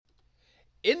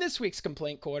In this week's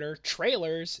Complaint Corner,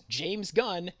 trailers, James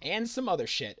Gunn, and some other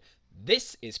shit.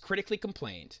 This is Critically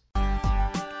Complained.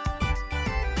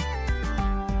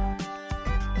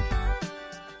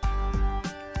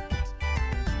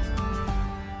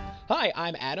 Hi,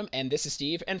 I'm Adam, and this is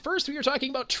Steve, and first we are talking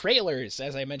about trailers,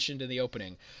 as I mentioned in the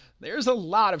opening. There's a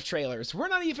lot of trailers. We're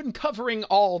not even covering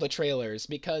all the trailers,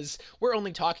 because we're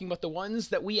only talking about the ones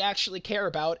that we actually care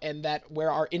about and that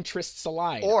where our interests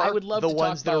align. Or I would love the to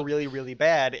ones talk that about... are really, really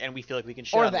bad, and we feel like we can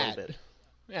shut or up a that. little bit.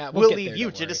 Yeah, We'll get leave there, you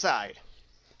don't to worry. decide.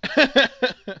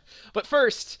 But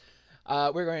first,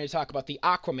 we're going to talk about the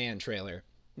Aquaman trailer.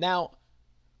 Now,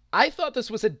 I thought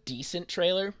this was a decent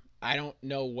trailer. I don't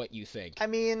know what you think. I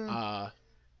mean,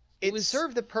 it was-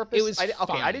 served the purpose. it was I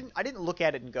fine. didn't look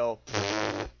at it and go,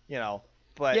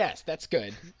 but Yes, that's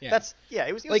good. Yeah.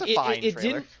 it was like a fine it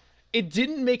trailer.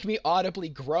 didn't make me audibly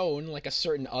groan like a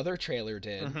certain other trailer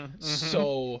did.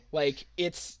 So like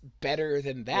it's better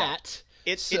than that.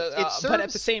 It but at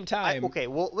the serves- same time, okay.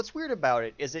 Well, what's weird about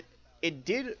it is it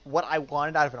did what I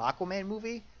wanted out of an Aquaman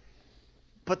movie,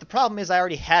 but the problem is I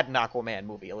already had an Aquaman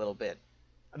movie a little bit.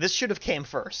 This should have came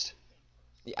first.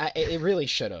 it really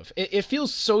should have. It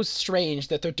feels so strange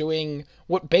that they're doing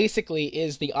what basically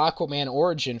is the Aquaman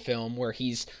origin film, where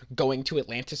he's going to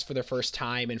Atlantis for the first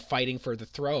time and fighting for the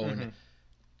throne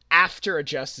after a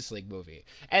Justice League movie.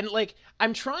 And like,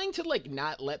 I'm trying to like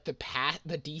not let the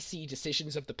DC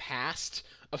decisions of the past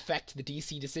affect the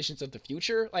DC decisions of the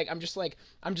future. Like, I'm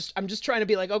just trying to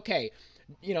be like, okay,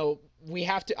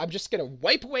 I'm just gonna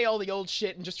wipe away all the old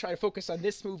shit and just try to focus on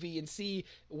this movie and see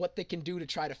what they can do to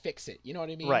try to fix it. You know what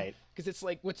I mean? Right. Because it's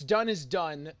like, what's done is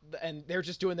done, and they're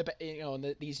just doing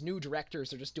and these new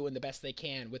directors are just doing the best they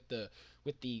can with the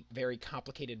very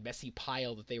complicated, messy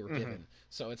pile that they were given.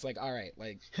 So it's like, all right,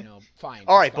 like, fine.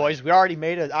 All it's right, fine. boys, we already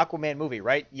made an Aquaman movie,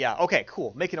 right? Yeah. Okay,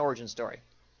 cool. Make an origin story.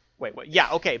 Wait, what?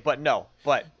 Yeah, okay, but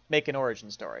make an origin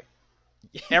story.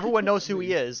 Everyone knows who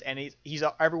he is, and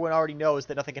everyone already knows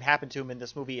that nothing can happen to him in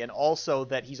this movie, and also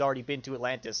that he's already been to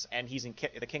Atlantis and he's the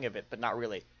king of it, but not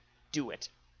really. Do it.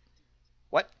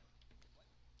 What?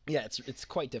 Yeah, it's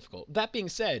quite difficult. That being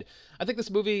said, I think this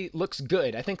movie looks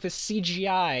good. I think the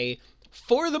CGI,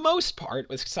 for the most part,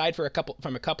 aside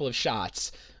from a couple of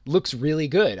shots, looks really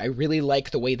good. I really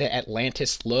like the way that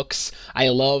Atlantis looks. I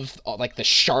love like the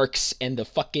sharks and the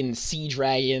fucking sea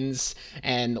dragons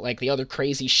and like the other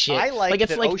crazy shit. I like it's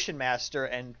that like, Ocean Master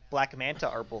and Black Manta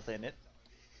are both in it.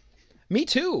 me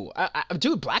too.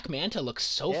 Dude, Black Manta looks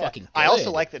so Yeah. fucking good. I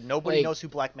also like that nobody Like- knows who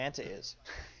Black Manta is.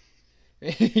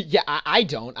 Yeah, I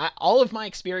don't. All of my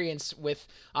experience with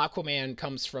Aquaman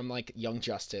comes from like Young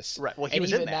Justice. Right, well, he and was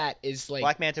even in that. is like,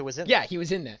 Black Manta was in yeah, that. he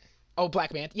was in that. Oh,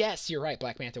 Black Manta. Yes, you're right.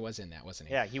 Black Manta was in that, wasn't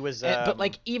he? Yeah, he was. But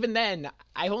like even then,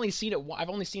 I've only seen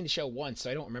the show once,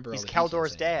 so I don't remember. he's all the details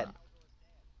Kaldor's dad. anymore.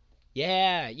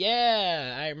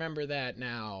 Yeah, I remember that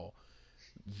now,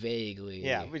 vaguely.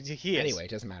 Yeah, he is. Anyway,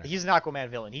 it doesn't matter. He's an Aquaman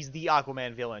villain. He's the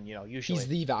Aquaman villain, usually. He's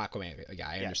the Aquaman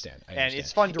guy. I Yes. understand. And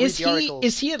it's fun to read the articles.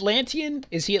 Is he Atlantean?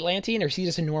 Is he Atlantean, or is he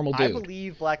just a normal dude? I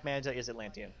believe Black Manta is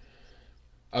Atlantean.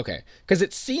 Okay, because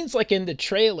it seems like in the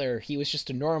trailer he was just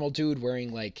a normal dude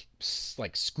wearing like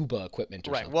scuba equipment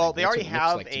or Right. something. Well, they That's already what it looks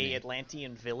have like to a me.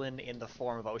 Atlantean villain in the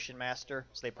form of Ocean Master,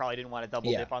 so they probably didn't want to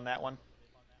double Yeah. dip on that one.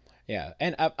 Yeah,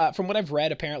 and from what I've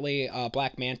read, apparently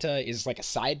Black Manta is like a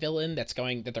side villain that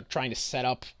they're trying to set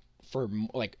up for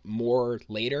like more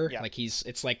later. Yeah. Like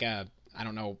it's like I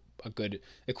don't know a good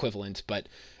equivalent, but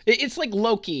it's like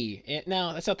Loki.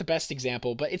 No, that's not the best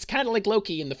example, but it's kind of like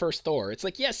Loki in the first Thor. It's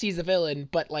like, yes, he's a villain,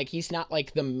 but like he's not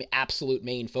like the absolute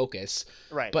main focus.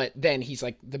 Right. But then he's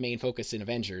like the main focus in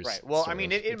Avengers. Right. Well, I sort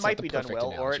mean, of. it It's might not the be done perfect well,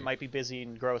 or analogy. it might be busy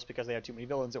and gross because they have too many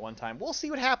villains at one time. We'll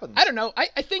see what happens. I don't know. I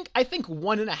think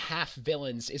 1.5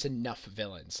 villains is enough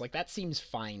villains. Like that seems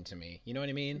fine to me. You know what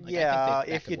I mean? Like, I Yeah, think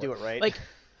that if could you do work. it right.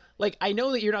 Like I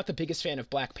know that you're not the biggest fan of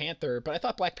Black Panther, but I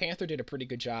thought Black Panther did a pretty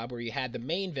good job where you had the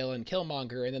main villain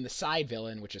Killmonger and then the side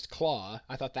villain, which is Claw.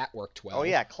 I thought that worked well. Oh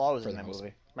yeah, Claw was for in the that most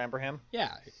movie. Remember him?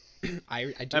 Yeah, I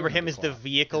do Remember him as the Claw.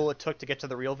 vehicle it took to get to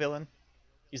the real villain?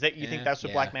 Is that you think that's what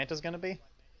yeah. Black Manta's gonna be?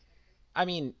 I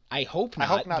mean, I hope not. I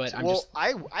hope not. But I'm Well, just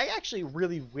I actually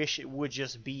really wish it would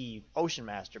just be Ocean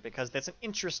Master because that's an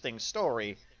interesting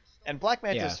story, and Black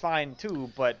Manta's Yeah. fine too.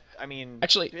 But I mean,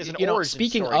 Actually, as an you know, origin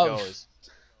speaking story of- goes,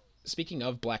 Speaking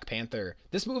of Black Panther,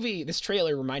 this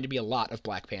trailer reminded me a lot of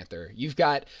Black Panther. You've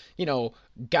got,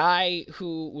 guy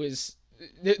who was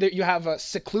you have a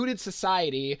secluded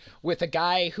society with a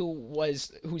guy who's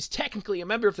technically a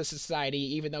member of the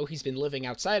society, even though he's been living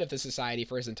outside of the society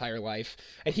for his entire life,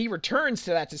 and he returns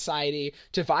to that society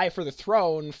to vie for the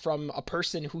throne from a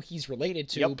person who he's related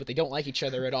to, Yep. but they don't like each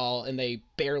other at all, and they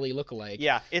barely look alike.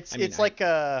 Yeah, it's like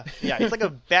a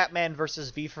Batman versus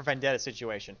V for Vendetta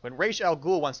situation. When Ra's al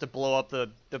Ghul wants to blow up the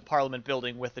Parliament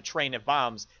building with a train of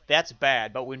bombs, that's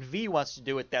bad. But when V wants to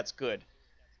do it, that's good.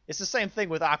 It's the same thing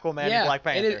with Aquaman and Black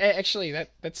Panther. Actually,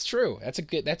 that's true. That's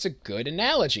a good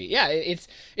analogy. Yeah,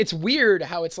 it's weird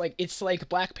how it's like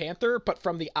Black Panther, but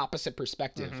from the opposite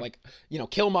perspective. Mm-hmm. Like,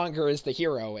 Killmonger is the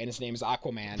hero, and his name is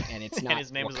Aquaman, and it's not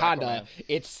his name is Wakanda.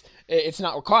 Aquaman. It's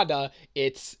not Wakanda.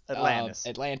 It's Atlantis.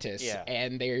 Atlantis. Yeah.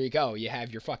 And there you go. You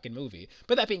have your fucking movie.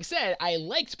 But that being said, I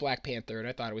liked Black Panther, and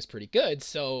I thought it was pretty good.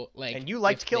 So like, And you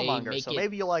liked if they Killmonger, so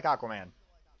maybe you'll like Aquaman.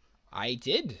 I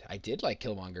did like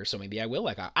Killmonger, so maybe I will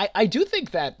like. I do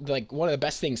think that like one of the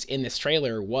best things in this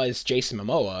trailer was Jason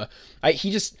Momoa. He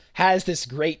just has this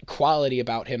great quality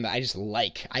about him that I just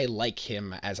like. I like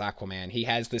him as Aquaman. He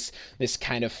has this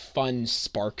kind of fun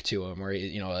spark to him, where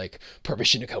like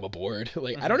permission to come aboard.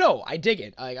 Like I don't know, I dig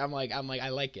it. I'm like I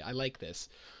like it. I like this.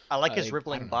 I like his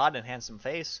rippling bod and handsome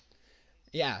face.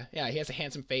 Yeah, he has a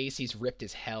handsome face. He's ripped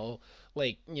as hell.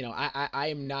 Like, I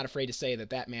am not afraid to say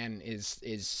that man is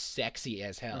sexy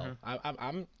as hell.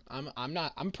 Mm-hmm.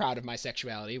 I'm proud of my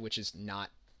sexuality, which is not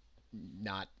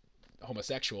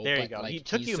homosexual. There you but, go. Like, He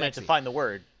took you a minute to sexy. find the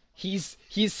word. He's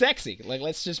sexy. Like,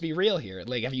 let's just be real here.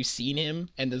 Like, have you seen him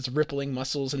and those rippling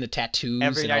muscles and the tattoos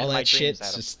Every and night all of my that shit? dreams,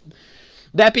 It's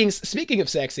just speaking of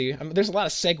sexy, there's a lot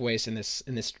of segues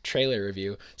in this trailer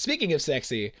review. Speaking of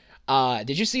sexy.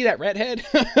 Did you see that redhead?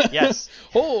 Yes.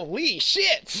 Holy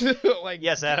shit! Like,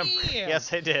 Yes, Adam. damn.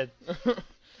 Yes, I did.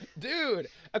 Dude.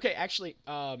 Okay, actually,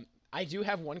 I do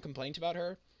have one complaint about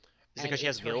her. Is it because she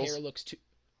has gills?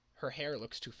 Her hair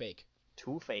looks too fake.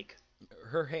 Too fake.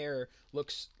 Her hair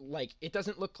looks like it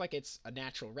doesn't look like it's a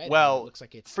natural red. Well, it looks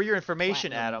like it's for your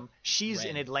information, platinum Adam, she's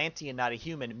red. an Atlantean, not a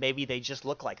human. Maybe they just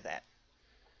look like that.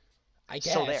 I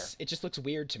guess So there. it just looks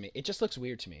weird to me.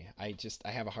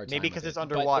 I have a hard time. Maybe because with it's it.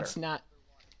 underwater. But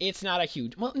it's not a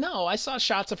huge. Well, no, I saw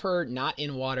shots of her not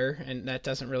in water, and that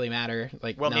doesn't really matter.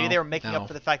 Like, Well, maybe no, they were making no. up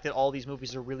for the fact that all these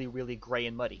movies are really, really gray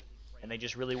and muddy, and they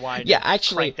just really wanted Yeah, to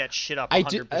actually, crank that shit up 100%. I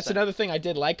do. That's another thing I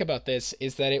did like about this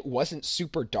is that it wasn't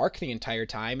super dark the entire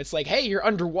time. It's like, hey, you're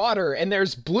underwater and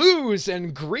there's blues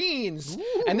and greens,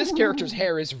 and this character's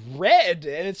hair is red,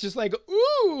 and it's just like,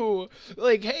 ooh,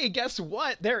 like, hey, guess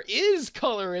what? There is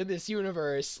color in this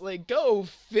universe. Like, go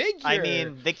figure. I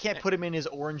mean, they can't put him in his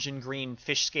orange and green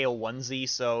fish scale onesie,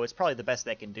 so it's probably the best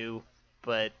they can do.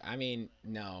 But I mean,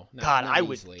 no. God, not I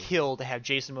would easily. kill to have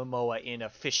Jason Momoa in a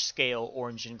fish scale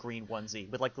orange and green onesie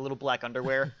with like the little black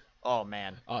underwear. Oh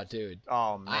man. Oh, dude.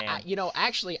 Oh man.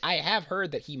 Actually, I have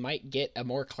heard that he might get a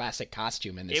more classic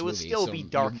costume in this It would movie. still so be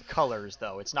dark colors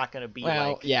though. It's not going to be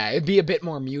Well, like yeah, it'd be a bit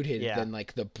more muted Yeah. than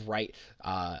like the bright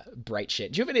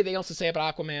shit. Do you have anything else to say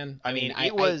about Aquaman? I mean, I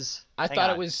hang thought on.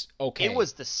 it was okay. It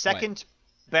was the second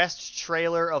best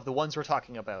trailer of the ones we're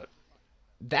talking about.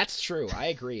 That's true. I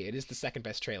agree. It is the second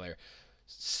best trailer.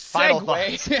 Final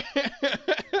Segue.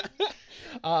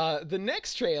 The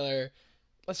next trailer.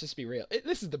 Let's just be real.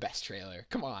 This is the best trailer.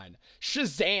 Come on.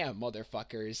 Shazam,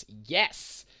 motherfuckers.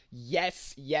 Yes.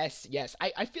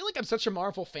 I feel like I'm such a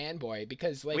Marvel fanboy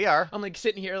because like We are. I'm like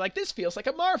sitting here like this feels like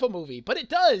a Marvel movie, but it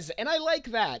does, and I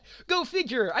like that. Go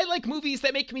figure. I like movies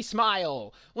that make me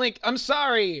smile. Like, I'm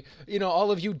sorry,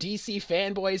 all of you DC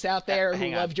fanboys out there who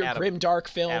Hang on, love your Adam. grim dark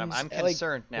films. Adam, I'm Like,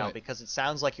 concerned now what? because it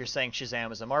sounds like you're saying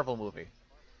Shazam is a Marvel movie.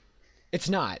 It's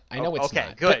not. I know it's okay,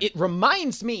 not. good. But it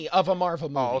reminds me of a Marvel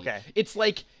movie. Oh, okay. It's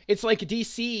like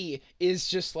DC is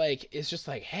just like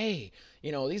hey,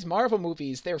 these Marvel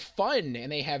movies, they're fun and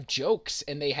they have jokes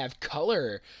and they have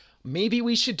color. Maybe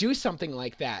we should do something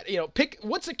like that. Pick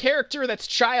what's a character that's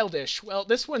childish. Well,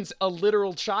 this one's a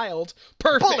literal child.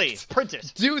 Perfect. Bully, print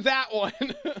it. Do that one.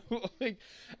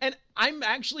 And I'm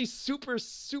actually super,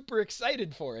 super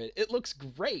excited for it. It looks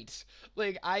great.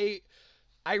 Like,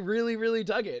 I really, really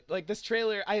dug it. Like, this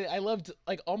trailer, I loved,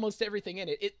 like, almost everything in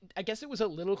it. I guess it was a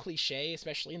little cliche,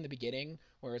 especially in the beginning,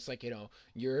 where it's like,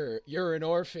 you're an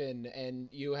orphan and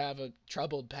you have a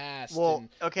troubled past. Well, and,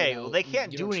 okay, well, they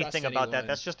can't you do don't trust anything about that. anyone.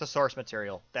 That's just the source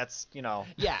material. That's,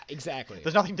 Yeah, exactly.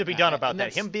 there's nothing to be done about and that.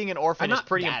 that's- Him being an orphan I'm is not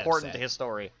pretty that important upset. to his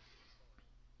story.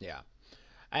 Yeah.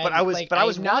 But I was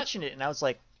I'm not- watching it and I was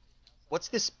like, what's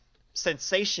this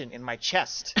sensation in my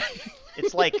chest?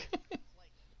 It's like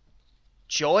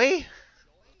joy?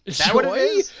 Is that what it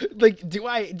is? Like, do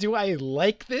I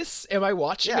like this? Am I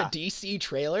watching Yeah. a DC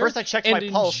trailer? First I checked and my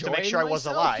pulse to make enjoying sure I was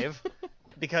myself? alive.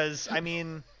 because I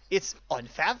mean it's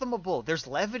unfathomable. There's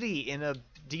levity in a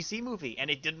DC movie, and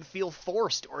it didn't feel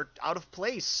forced or out of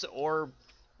place or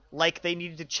like they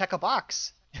needed to check a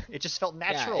box. It just felt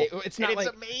natural. It's not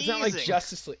like amazing. It's not like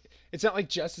Justice League. It's not like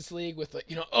Justice League with like,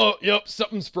 oh, yep,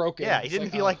 something's broken. Yeah, it it's didn't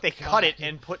like, feel oh, like they God. cut it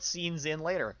and put scenes in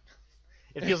later.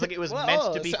 It feels like it was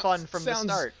meant to be fun from the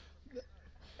start.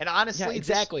 And honestly, yeah,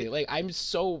 exactly. Like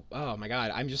oh my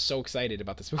God, I'm just so excited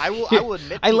about this movie. I will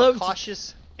admit to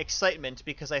cautious excitement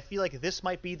because I feel like this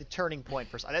might be the turning point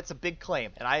for. That's a big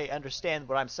claim, and I understand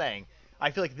what I'm saying.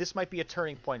 I feel like this might be a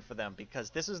turning point for them because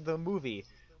this is the movie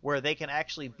where they can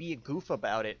actually be a goof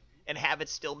about it and have it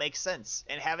still make sense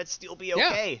and have it still be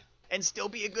okay and still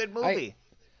be a good movie.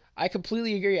 I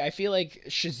completely agree. I feel like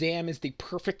Shazam is the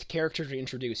perfect character to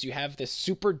introduce. You have this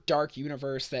super dark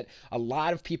universe that a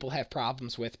lot of people have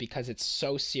problems with because it's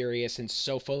so serious and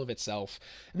so full of itself.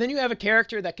 And then you have a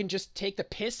character that can just take the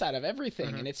piss out of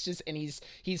everything, and it's just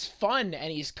he's fun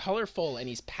and he's colorful and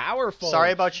he's powerful.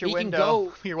 Sorry about your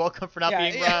window. You're welcome for not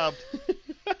being robbed.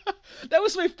 That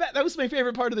was my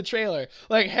favorite part of the trailer.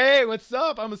 Like, hey, what's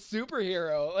up? I'm a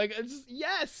superhero. Like, it's just,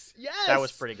 yes. That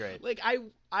was pretty great. Like,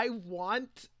 I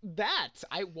want that.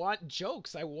 I want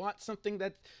jokes. I want something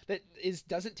that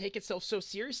doesn't take itself so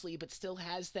seriously, but still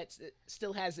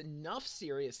has enough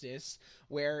seriousness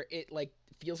where it like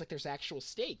feels like there's actual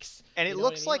stakes. And it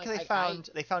looks like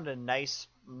they found a nice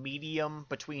medium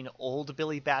between old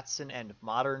Billy Batson and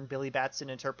modern Billy Batson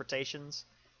interpretations,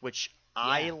 which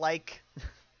I like.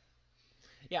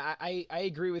 Yeah, I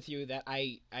agree with you that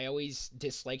I always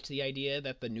disliked the idea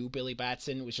that the new Billy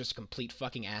Batson was just a complete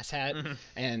fucking asshat.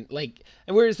 And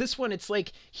whereas this one, it's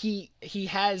like he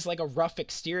has like a rough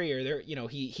exterior. There,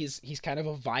 he's kind of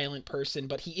a violent person,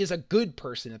 but he is a good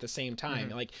person at the same time.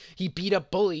 Like he beat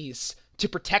up bullies to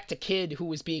protect a kid who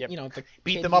was being,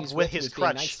 beat them up with his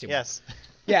crutch. Nice yes.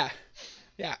 Yeah.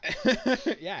 Yeah.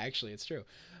 Yeah, actually, it's true.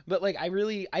 But like I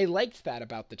liked that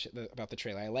about the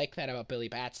trailer. I like that about Billy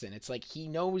Batson. It's like he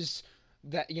knows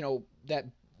that that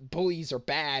bullies are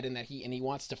bad and that he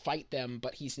wants to fight them,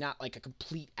 but he's not like a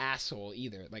complete asshole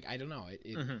either. Like I don't know.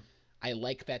 I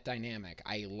like that dynamic.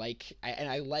 I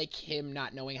like him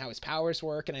not knowing how his powers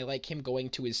work, and I like him going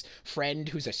to his friend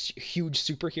who's a huge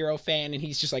superhero fan, and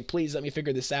he's just like, please let me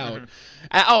figure this out. And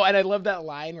I love that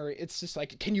line where it's just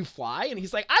like, can you fly? And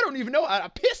he's like, I don't even know how to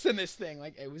piss in this thing.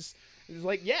 Like it was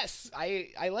like, yes,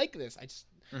 I like this. I just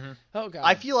oh God.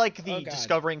 I feel like the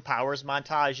discovering powers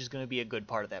montage is going to be a good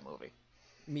part of that movie.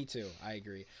 Me too. I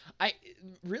agree. I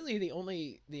really the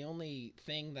only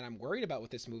thing that I'm worried about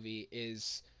with this movie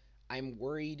is I'm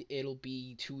worried it'll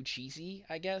be too cheesy,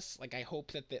 I guess. Like I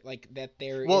hope that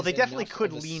there Well, they definitely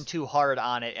could lean too hard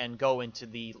on it and go into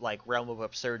the like realm of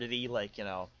absurdity, like,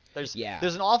 there's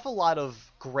an awful lot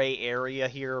of gray area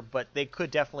here, but they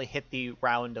could definitely hit the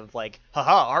round of like,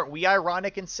 haha, aren't we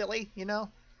ironic and silly,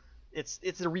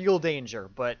 It's a real danger,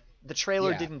 but the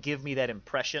trailer didn't give me that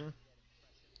impression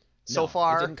so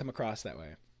far. It didn't come across that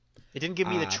way. It didn't give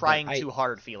me the trying too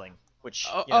hard feeling. Which,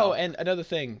 and another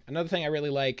thing I really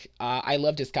like, I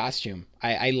loved his costume.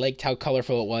 I liked how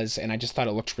colorful it was, and I just thought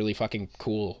it looked really fucking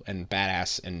cool and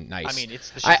badass and nice. I mean, it's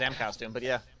the Shazam costume, but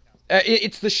yeah.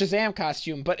 It's the Shazam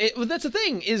costume, but that's the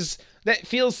thing, is that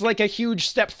feels like a huge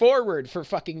step forward for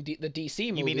fucking the DC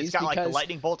movies. You mean it's got like the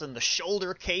lightning bolt and the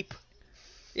shoulder cape?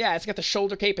 Yeah, it's got the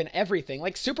shoulder cape and everything.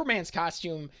 Like Superman's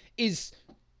costume is,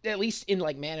 at least in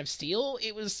like Man of Steel,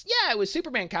 it was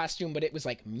Superman costume, but it was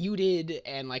like muted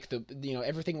and like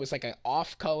everything was like an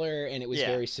off color and it was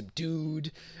very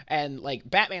subdued. And like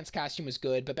Batman's costume was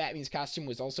good, but Batman's costume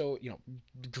was also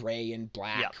gray and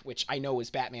black, which I know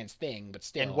is Batman's thing, but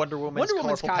still. And Wonder Woman's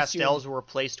colorful pastels were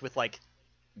replaced with like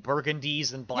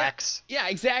burgundies and blacks. Yeah,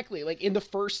 exactly. Like in the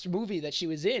first movie that she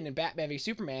was in Batman v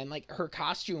Superman, like her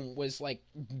costume was like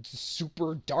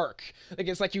super dark. Like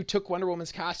it's like you took Wonder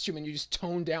Woman's costume and you just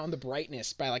toned down the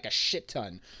brightness by like a shit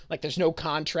ton. Like there's no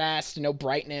contrast, no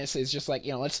brightness. It's just like,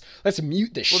 let's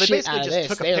mute the shit out of this. Well, they basically just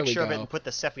took a picture of it and put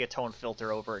the sepia tone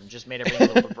filter over it and just made everything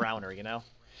a little bit browner, Yeah.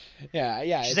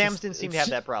 Shazam didn't seem to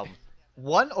have that problem.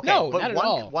 One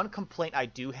complaint I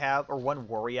do have, or one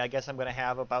worry I guess I'm going to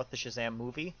have about the Shazam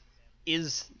movie,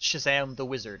 is Shazam the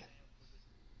Wizard.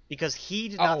 Because he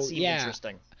did not seem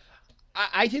interesting.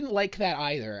 I didn't like that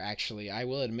either, actually. I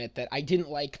will admit that I didn't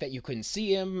like that you couldn't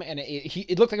see him, and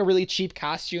it looked like a really cheap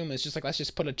costume. It's just like, let's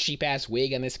just put a cheap-ass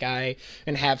wig on this guy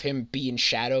and have him be in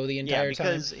shadow the entire time.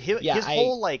 Because his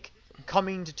whole, like,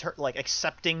 coming to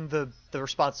accepting the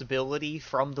responsibility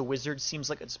from the Wizard seems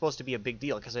like it's supposed to be a big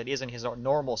deal because it isn't his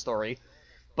normal story.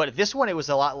 But this one, it was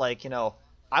a lot like, I'm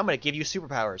going to give you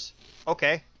superpowers.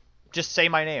 Okay. Just say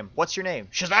my name. What's your name?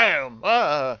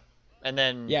 Shazam! And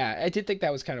then Yeah, I did think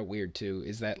that was kind of weird too.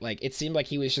 Is that like it seemed like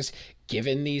he was just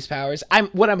given these powers.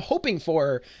 What I'm hoping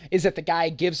for is that the guy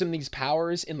gives him these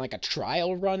powers in like a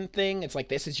trial run thing. It's like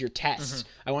this is your mhm. test.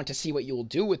 I want to see what you will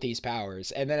do with these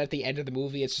powers. And then at the end of the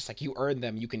movie, it's just like you earn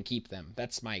them, you can keep them.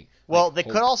 That's my like Well, they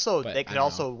could hope. also But they I could don't know.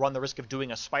 also run the risk of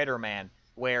doing a Spider-Man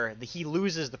where he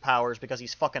loses the powers because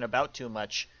he's fucking about too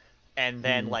much, and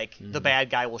then like the Mm-hmm. bad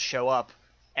guy will show up,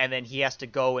 and then he has to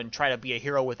go and try to be a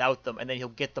hero without them, and then he'll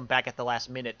get them back at the last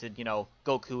minute to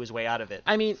Goku his way out of it.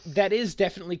 I mean, that is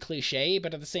definitely cliche,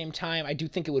 but at the same time, I do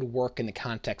think it would work in the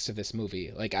context of this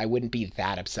movie. Like, I wouldn't be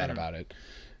that upset Mhm. about it.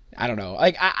 I don't know.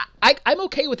 Like I'm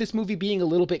okay with this movie being a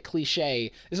little bit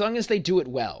cliche as long as they do it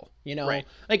well. You know, Right.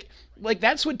 like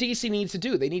that's what DC needs to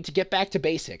do. They need to get back to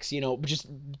basics. You know, just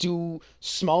do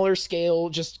smaller scale,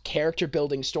 just character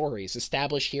building stories,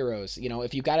 establish heroes. You know,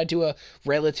 if you got to do a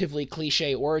relatively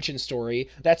cliche origin story,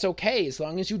 that's okay as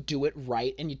long as you do it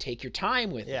right and you take your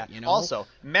time with Yeah. it. You know, Also,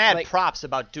 mad like props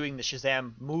about doing the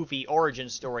Shazam movie origin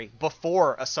story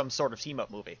before some sort of team up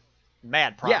movie.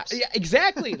 Mad yeah, props. yeah,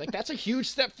 exactly. Like that's a huge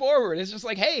step forward. It's just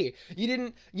like, hey, you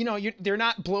didn't, they're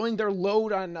not blowing their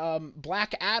load on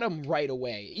Black Adam right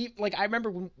away. Like I remember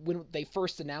when they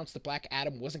first announced that Black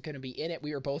Adam wasn't going to be in it,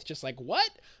 we were both just like, what?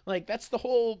 Like that's the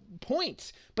whole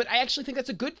point. But I actually think that's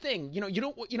a good thing. You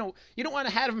don't want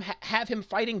to have him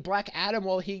fighting Black Adam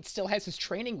while he still has his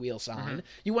training wheels on. Mhm.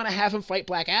 You want to have him fight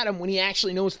Black Adam when he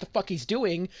actually knows what the fuck he's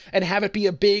doing and have it be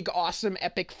a big, awesome,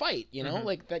 epic fight. Mhm.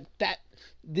 Like that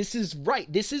this is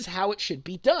right. This is how it should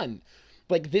be done.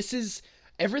 Like this is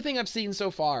everything I've seen so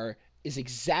far is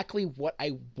exactly what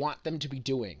I want them to be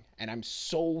doing, and I'm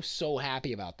so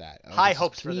happy about that. High This is,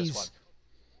 hopes for this one.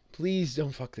 please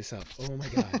don't fuck this up. Oh my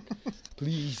god,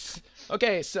 please.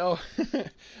 Okay, so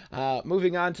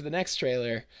moving on to the next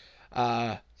trailer,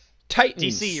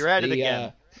 Titans. DC, you're at it the,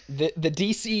 again. The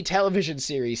DC television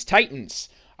series Titans.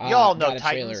 Y'all know got a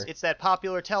Titans. trailer. It's that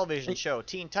popular television show,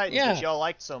 Teen Titans, Yeah. that y'all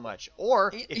liked so much.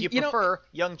 Or, if you You know- prefer,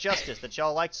 Young Justice, that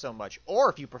y'all liked so much. Or,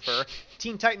 if you prefer,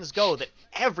 Teen Titans Go, that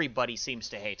everybody seems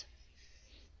to hate.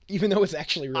 Even though it's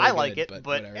actually really I like good, it, but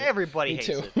whatever. everybody Me hates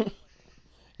too. it.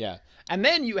 Yeah, and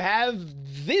then you have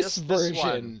this version,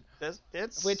 one.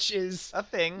 It's which is a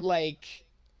thing. like,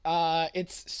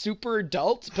 it's super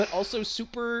adult, but also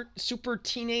super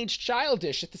teenage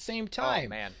childish at the same time. Oh,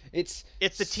 man. It's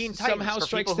It's the Teen Titans somehow for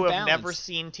strikes people the who have balance. never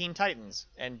seen Teen Titans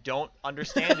and don't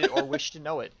understand it or wish to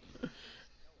know it.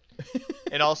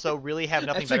 And also really have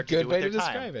nothing That's a better to good do way with to their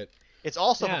describe time. it. It's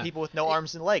also Yeah. for people with no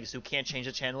arms and legs who can't change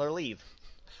the channel or leave.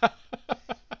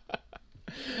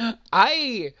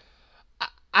 I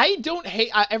I don't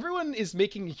hate. Everyone is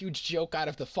making a huge joke out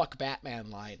of the "fuck Batman"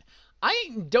 line.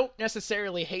 I don't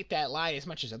necessarily hate that line as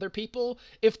much as other people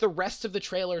if the rest of the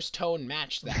trailer's tone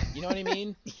matched that. You know what I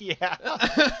mean? Yeah.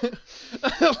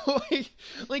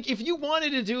 like if you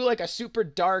wanted to do like a super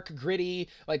dark, gritty,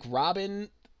 like Robin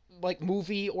like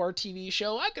movie or TV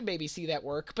show, I could maybe see that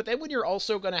work. But then when you're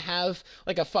also gonna have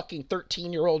like a fucking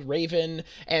 13-year-old Raven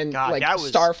and God, like that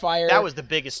was Starfire, that was the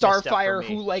biggest misstep for Starfire me.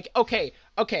 who like okay,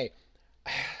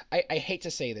 I hate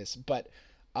to say this, but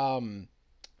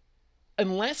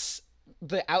unless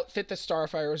the outfit that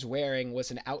Starfire was wearing was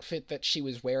an outfit that she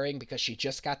was wearing because she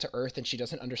just got to Earth and she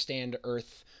doesn't understand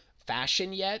Earth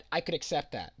fashion yet, I could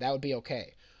accept that. That would be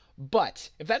okay. But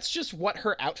if that's just what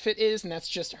her outfit is and that's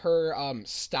just her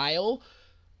style,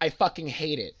 I fucking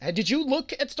hate it. Did you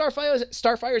look at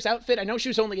Starfire's outfit? I know she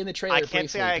was only in the trailer I briefly. can't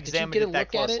say I but did you examined get a it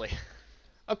that look at closely.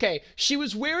 Okay, she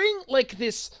was wearing like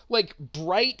this like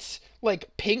bright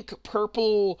like pink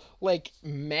purple like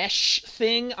mesh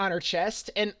thing on her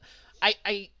chest, and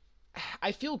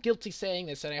I feel guilty saying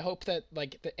this, and I hope that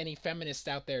like any feminists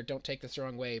out there don't take this the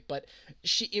wrong way, but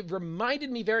it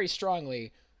reminded me very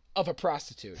strongly of a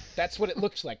prostitute. That's what it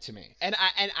looked like to me, and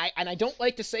I don't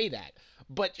like to say that,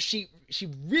 but she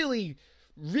really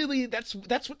that's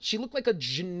what she looked like, a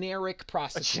generic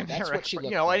prostitute. That's what she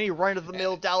looked like. any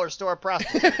run-of-the-mill dollar store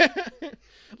prostitute.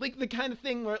 Like the kind of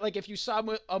thing where like if you saw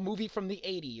a movie from the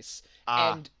 80s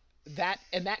Ah.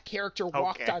 and that character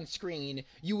walked Okay. on screen,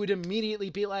 you would immediately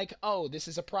be like, oh, this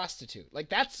is a prostitute. Like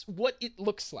that's what it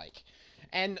looks like.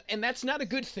 And that's not a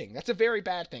good thing. That's a very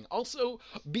bad thing. Also,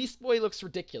 Beast Boy looks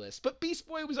ridiculous, but Beast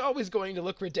Boy was always going to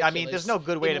look ridiculous. I mean, there's no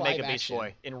good way in to make a live Beast action.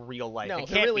 Boy in real life. No, it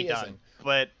there can't really be done. isn't.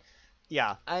 But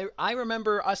yeah, I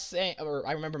remember us saying, or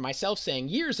I remember myself saying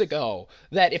years ago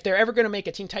that if they're ever going to make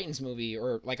a Teen Titans movie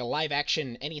or like a live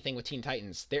action anything with Teen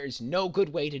Titans, there is no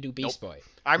good way to do Beast Boy.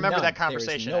 I remember None. that There is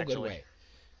conversation, no good actually. way.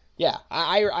 Yeah,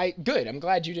 I good. I'm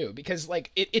glad you do, because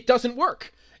like it doesn't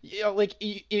work. Like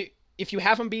if you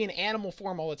have him be in animal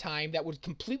form all the time, that would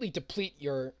completely deplete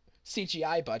your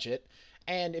CGI budget.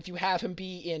 And if you have him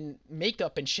be in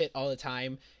makeup and shit all the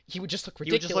time, he would just look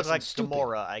He would just look ridiculous like and stupid.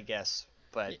 Gamora, I guess.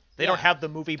 But they Yeah. don't have the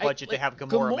movie budget to have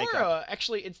Gamora makeup.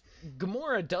 Actually,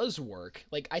 Gamora does work.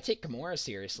 Like, I take Gamora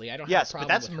seriously. I don't have Yes, a problem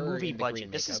but that's with her movie in the budget.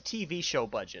 green This is makeup. TV show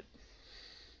budget.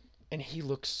 And he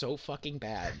looks so fucking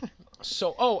bad.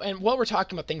 And while we're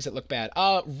talking about things that look bad,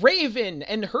 Raven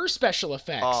and her special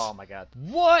effects. Oh my god.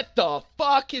 What the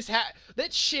fuck is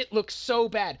that shit looks so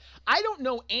bad. I don't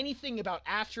know anything about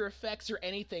After Effects or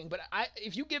anything, but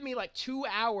if you give me like 2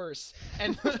 hours,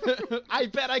 and I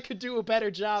bet I could do a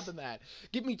better job than that.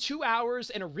 Give me 2 hours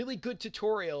and a really good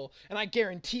tutorial, and I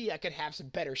guarantee I could have some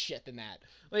better shit than that.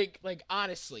 Like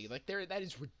honestly, that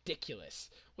is ridiculous.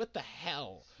 What the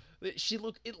hell? She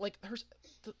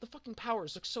the fucking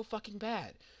powers look so fucking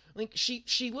bad. Like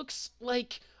she looks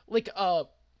like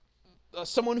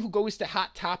someone who goes to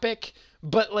Hot Topic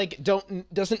but like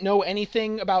doesn't know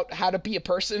anything about how to be a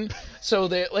person. So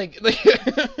they like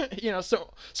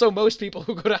so most people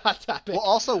who go to Hot Topic. Well,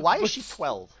 also, why is she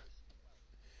 12?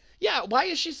 Yeah, why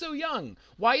is she so young?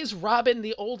 Why is Robin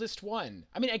the oldest one?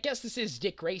 I mean, I guess this is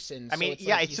Dick Grayson. I mean,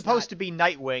 it's supposed to be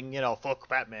Nightwing, fuck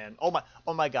Batman. Oh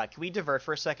my god, can we divert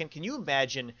for a second? Can you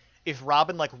imagine if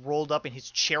Robin like rolled up in his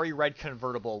cherry red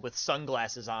convertible with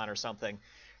sunglasses on or something,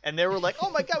 and they were like, oh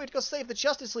my god, we have to go save the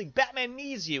Justice League, Batman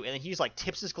needs you, and then he just like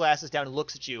tips his glasses down and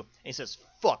looks at you, and he says,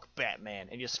 fuck Batman,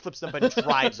 and he just flips them and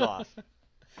drives off.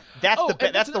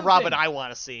 That's the Robin I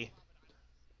want to see.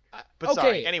 But okay,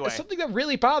 sorry, anyway. Something that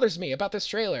really bothers me about this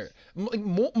trailer,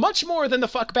 much more than the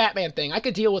fuck Batman thing. I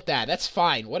could deal with that. That's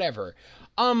fine, whatever.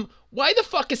 Why the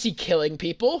fuck is he killing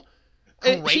people?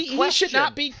 He should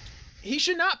not be. He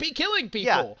should not be killing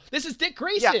people. Yeah. This is Dick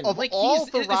Grayson. Yeah, of all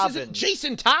the Robins, this isn't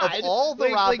Jason Todd. Of all the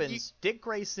Robins, Dick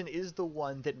Grayson is the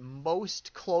one that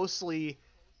most closely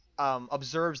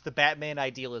observes the Batman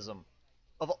idealism.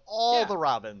 Of all the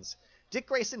Robins, Dick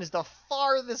Grayson is the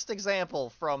farthest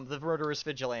example from the murderous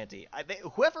vigilante.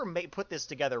 Whoever put this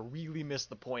together really missed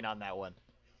the point on that one.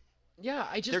 Yeah,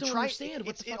 I just don't understand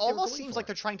what the fuck it almost seems like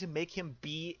they're trying to make him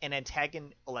be an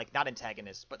not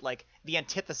antagonist, but like the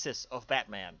antithesis of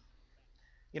Batman.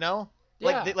 You know?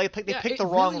 Yeah. They picked the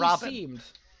wrong really Robin. Seemed.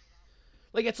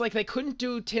 Like, it's like they couldn't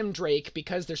do Tim Drake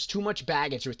because there's too much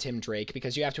baggage with Tim Drake,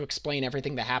 because you have to explain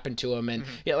everything that happened to him, and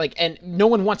and no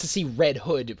one wants to see Red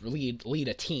Hood lead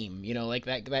a team, like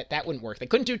that wouldn't work. They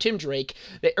couldn't do Tim Drake,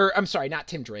 I'm sorry, not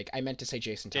Tim Drake. I meant to say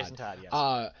Jason Todd. Jason Todd,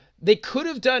 yes. They could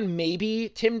have done maybe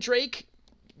Tim Drake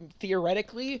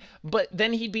theoretically, but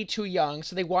then he'd be too young,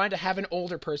 so they wanted to have an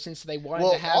older person, so they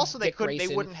wanted to have also Dick Grayson.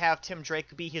 They wouldn't have Tim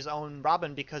Drake be his own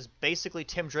Robin, because basically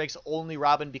Tim Drake's only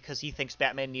Robin because he thinks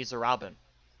Batman needs a Robin.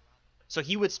 So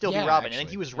he would still be Robin, and then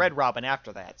he was Red Robin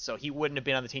after that, so he wouldn't have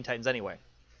been on the Teen Titans anyway.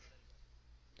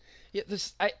 Yeah,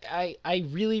 I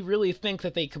really, really think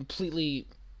that they completely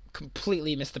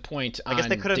missed the point. I guess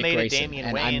they could have Dick made Grayson, it Damian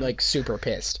and Wayne. I'm like super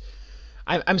pissed.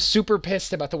 I'm super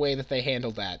pissed about the way that they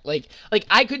handled that. Like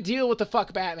I could deal with the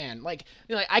fuck Batman.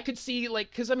 I could see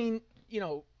because I mean,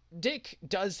 Dick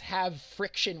does have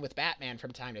friction with Batman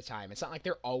from time to time. It's not like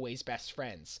they're always best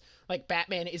friends. Like,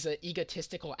 Batman is an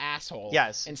egotistical asshole.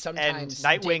 Yes, and sometimes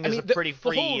Nightwing is a pretty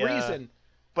free. The whole reason.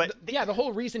 But the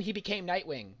whole reason he became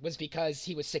Nightwing was because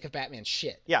he was sick of Batman's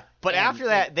shit. Yeah, but after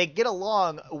that, they get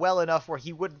along well enough where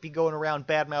he wouldn't be going around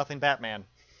bad-mouthing Batman.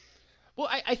 Well,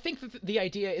 I think that the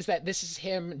idea is that this is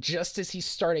him just as he's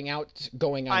starting out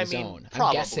going on his own.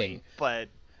 Probably, I'm guessing. But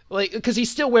because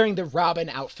he's still wearing the Robin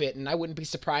outfit, and I wouldn't be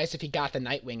surprised if he got the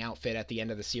Nightwing outfit at the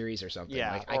end of the series or something.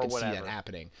 Yeah, I could see that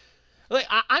happening.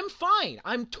 I'm fine.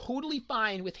 I'm totally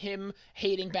fine with him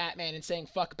hating Batman and saying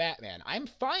fuck Batman. I'm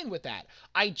fine with that.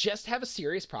 I just have a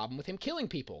serious problem with him killing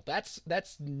people. That's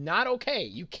not okay.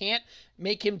 You can't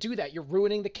make him do that. You're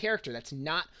ruining the character. That's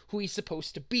not who he's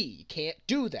supposed to be. You can't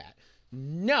do that.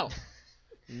 No.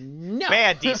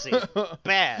 Bad, DC.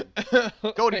 Bad.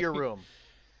 Go to your room.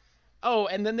 Oh,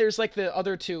 and then there's like the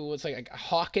other two. It's like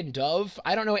Hawk and Dove.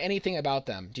 I don't know anything about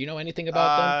them. Do you know anything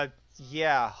about them?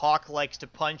 Yeah, Hawk likes to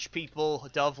punch people.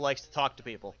 Dove likes to talk to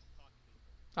people.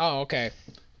 Oh, okay.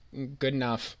 Good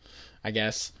enough, I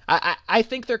guess. I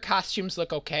think their costumes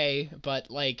look okay, but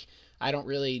I don't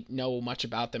really know much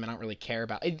about them. I don't really care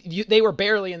about it. They were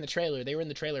barely in the trailer. They were in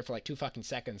the trailer for 2 fucking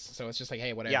seconds, so it's just like,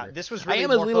 hey, whatever. Yeah, this was really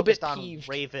more focused on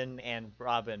Raven and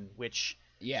Robin, which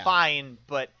fine,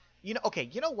 but you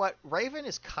know what? Raven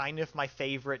is kind of my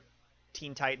favorite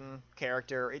Teen Titan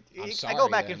character. I go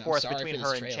back and forth between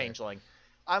her and Changeling.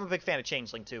 I'm a big fan of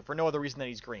Changeling too, for no other reason than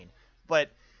he's green. But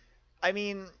I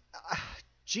mean,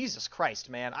 Jesus Christ,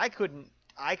 man, I couldn't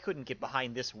get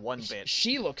behind this one bit.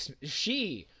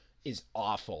 She is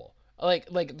awful. Like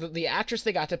the actress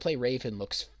they got to play Raven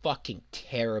looks fucking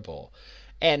terrible.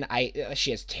 And she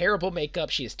has terrible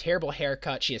makeup, she has terrible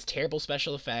haircut, she has terrible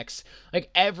special effects. Like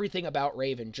everything about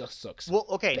Raven just looks Well,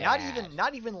 okay, bad.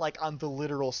 not even like on the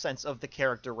literal sense of the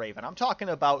character Raven. I'm talking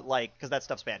about like because that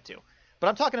stuff's bad too. But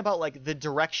I'm talking about like the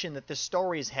direction that this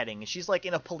story is heading. She's like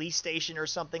in a police station or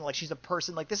something. Like she's a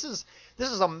person. Like this is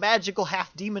a magical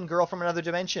half demon girl from another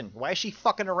dimension. Why is she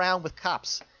fucking around with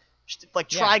cops?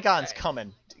 Like Yeah, Trigon's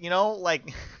coming. You know,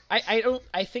 like I don't.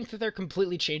 I think that they're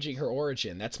completely changing her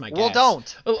origin. That's my well, guess.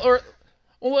 don't. Or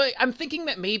well, I'm thinking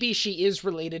that maybe she is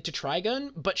related to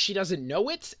Trigun, but she doesn't know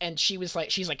it, and she's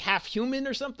like half human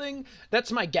or something.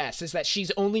 That's my guess. Is that she's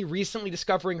only recently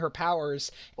discovering her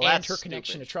powers Well, and that's her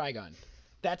connection stupid. to Trigun.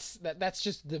 That's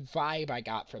just the vibe I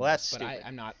got from Well, this, that's but stupid.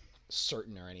 I'm not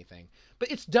certain or anything.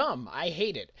 But it's dumb. I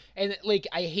hate it, and like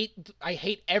I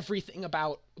hate everything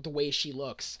about the way she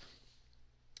looks.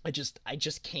 I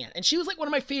just can't. And she was like one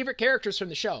of my favorite characters from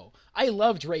the show. I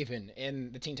loved Raven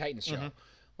in the Teen Titans show.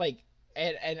 Like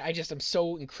and I'm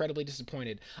so incredibly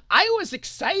disappointed. I was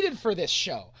excited for this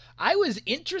show. I was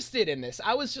interested in this.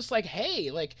 I was just like, hey,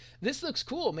 like this looks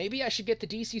cool. Maybe I should get the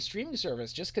DC streaming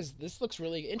service just because this looks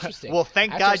really interesting. Well,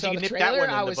 thank After I God saw you the nipped that trailer, one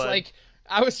in I the was bud. like,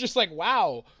 I was just like,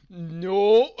 wow,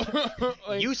 no.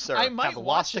 Like, You, sir, I might have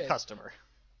lost watch a it. customer.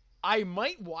 I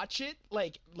might watch it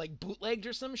like bootlegged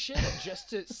or some shit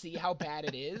just to see how bad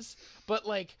it is. But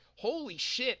like, holy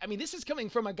shit! I mean, this is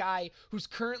coming from a guy who's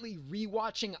currently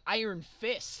rewatching Iron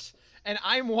Fist, and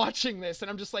I'm watching this, and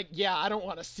I'm just like, yeah, I don't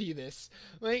want to see this.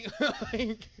 Like,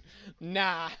 like,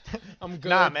 nah, I'm good.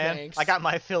 Nah, man, thanks. I got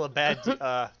my fill of bad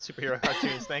superhero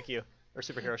cartoons. Thank you, or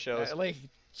superhero shows. Like,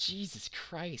 Jesus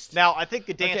Christ. Now, I think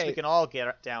the dance we Okay. can all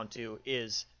get down to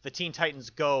is the Teen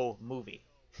Titans Go movie.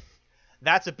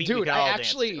 That's a beat we Dude, can all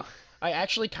dance to. I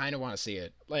actually kind of want to see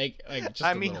it. Like just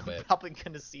I a mean, little I'm bit. probably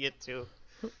gonna see it too.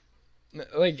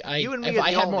 Like, You and me if are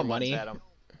I the had only more ones, money, Adam.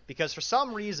 Because for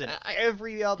some reason,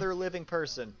 every other living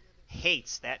person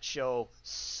hates that show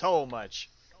so much.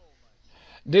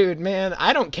 dude, man,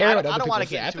 I don't care what I other don't people want to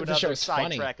say. get I into think the show another is funny.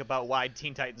 sidetrack about why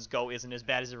Teen Titans Go isn't as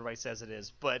bad as everybody says it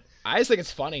is, but I just think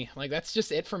it's funny. Like that's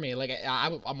just it for me. Like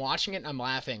I'm watching it and I'm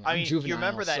laughing. I I'm mean, juvenile, you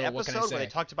remember that so what can I episode where say? they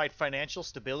talked about financial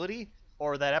stability,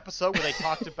 or that episode where they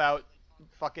talked about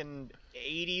fucking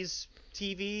 80s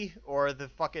TV, or the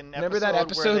fucking Remember that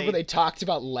episode where they talked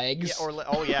about legs? yeah,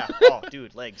 oh yeah, oh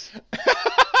dude, legs.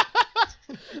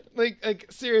 like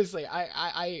seriously,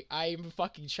 I'm a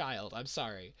fucking child. I'm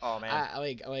sorry. Oh man,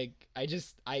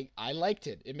 I liked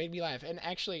it. It made me laugh. And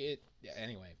actually,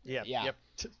 anyway. yeah, Yeah. yep.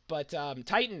 But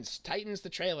Titans the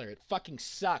trailer, it fucking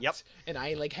sucked. Yep. And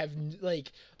I like have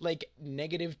like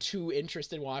 -2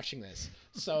 interest in watching this.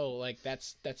 So like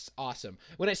that's awesome.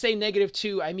 When I say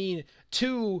 -2, I mean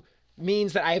 2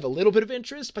 means that I have a little bit of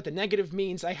interest, but the negative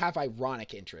means I have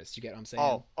ironic interest. You get what I'm saying?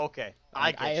 Oh, okay,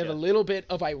 Like, I have a little bit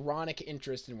of ironic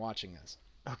interest in watching this.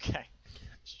 Okay.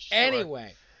 Sure.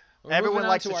 Anyway, we're Everyone moving on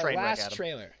likes to a our train wreck, last Adam.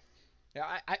 trailer.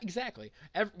 Yeah, exactly.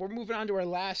 We're moving on to our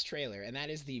last trailer, and that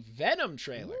is the Venom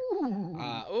trailer.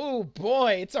 Oh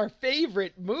boy, it's our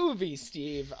favorite movie,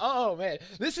 Steve. Oh man,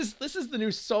 this is the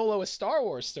new Solo: A Star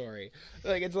Wars story.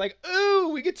 Like it's like, ooh,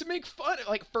 we get to make fun.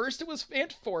 Like first it was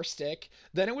Fant4stic,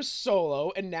 then it was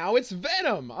Solo, and now it's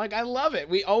Venom. Like I love it.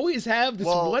 We always have this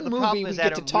Well, one the movie problem we is get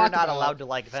that to we're talk not about. allowed to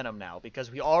like Venom now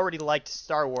because we already liked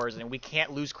Star Wars and we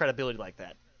can't lose credibility like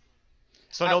that.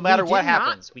 So no matter what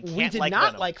happens, we can't did like not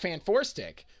Venom. like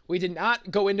Fant4stic. We did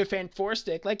not go into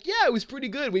Fant4stic like, yeah, it was pretty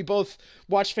good. We both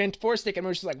watched Fant4stic and we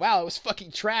were just like, wow, it was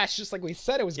fucking trash, just like we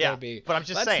said it was yeah, gonna be. but I'm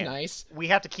just That's saying, nice. we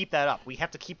have to keep that up. We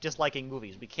have to keep disliking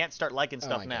movies. We can't start liking Oh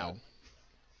stuff my now. God.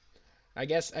 I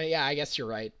guess, yeah, I guess you're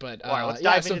right. But All right, let's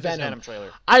yeah, dive so into this Venom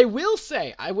trailer. I will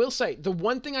say, the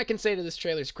one thing I can say to this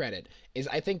trailer's credit is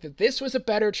I think that this was a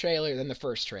better trailer than the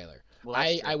first trailer. Well,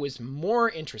 that's true. I was more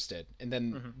interested in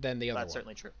than the other That's one.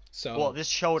 certainly true. So Well, this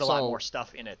showed a lot so- more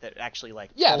stuff in it that actually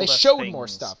like Yeah, told they us showed more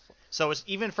things. stuff. So it's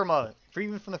even from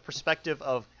the perspective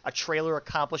of a trailer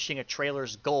accomplishing a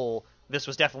trailer's goal, this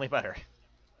was definitely better.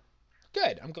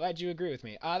 Good. I'm glad you agree with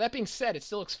me. That being said, it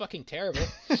still looks fucking terrible.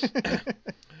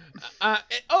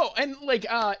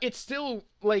 It still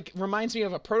like reminds me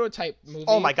of a prototype movie.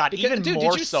 Oh my God, even dude,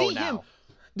 more did you so see now. him?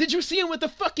 Did you see him with the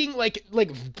fucking like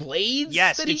blades?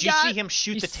 Yes, that did he you got? see him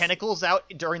shoot the He's- tentacles out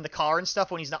during the car and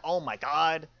stuff when he's not? Oh my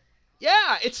God.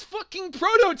 Yeah, it's fucking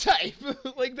prototype.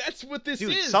 Like that's what this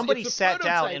Dude, is. somebody It's a sat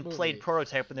down prototype and movie. played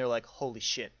Prototype and they're like, holy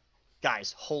shit.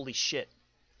 Guys, holy shit.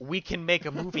 We can make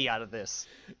a movie out of this.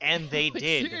 And they Like,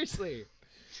 did. seriously.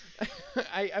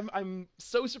 I'm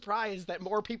so surprised that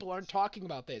more people aren't talking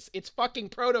about this. It's fucking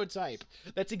Prototype.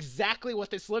 That's exactly what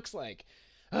this looks like.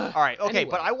 All right, okay,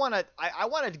 Anyway. but I want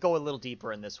to go a little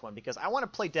deeper in this one because I want to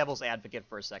play devil's advocate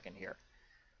for a second here.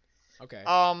 Okay.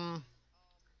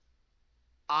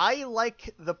 I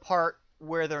like the part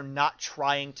where they're not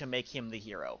trying to make him the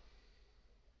hero.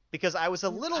 Because I was a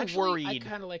little Actually, worried. I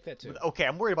kind of like that too. Okay,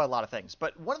 I'm worried about a lot of things,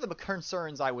 but one of the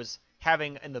concerns I was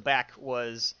having in the back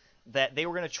was that they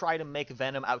were going to try to make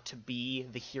Venom out to be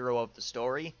the hero of the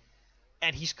story,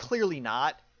 and he's clearly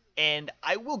not. And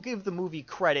I will give the movie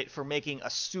credit for making a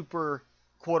super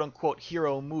quote-unquote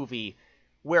hero movie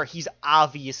where he's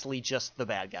obviously just the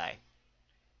bad guy.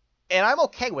 And I'm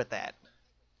okay with that.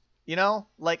 You know?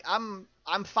 Like, I'm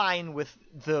fine with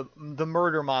the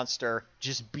murder monster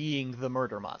just being the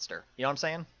murder monster. You know what I'm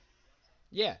saying?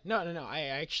 Yeah, no.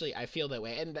 I feel that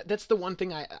way, and that's the one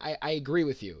thing I agree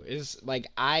with you is like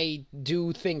I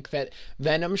do think that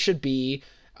Venom should be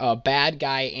a bad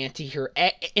guy anti-hero,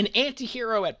 an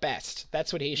anti-hero at best.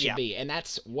 That's what he should be, and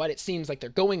that's what it seems like they're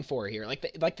going for here. Like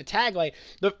the tagline,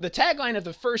 the tagline of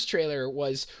the first trailer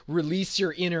was "Release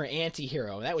your inner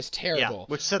anti-hero." That was terrible.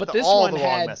 Yeah, which sent but this all one the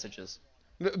wrong had messages.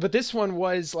 But this one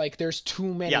was like, there's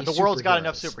too many. Yeah, the world's got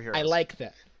enough superheroes. superheroes. I like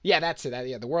that. Yeah, that's it.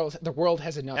 Yeah, the world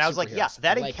has enough. And I was like, yeah,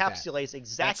 that I like encapsulates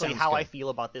exactly how good. I feel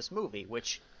about this movie.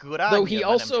 Which good on Though you, he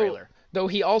Venom trailer. though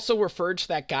he also referred to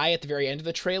that guy at the very end of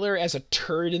the trailer as a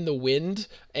turd in the wind,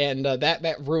 and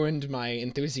that ruined my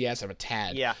enthusiasm a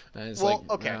tad. Yeah. Well,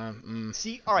 okay.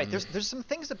 See, all right. There's some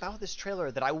things about this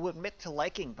trailer that I will admit to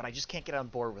liking, but I just can't get on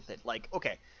board with it. Like,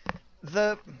 okay,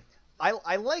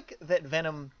 I like that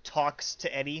Venom talks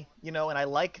to Eddie, you know, and I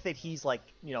like that he's like,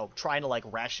 you know, trying to like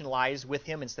rationalize with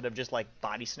him instead of just like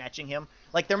body snatching him.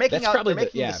 Like they're making the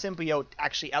symbiote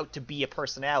actually out to be a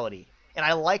personality, and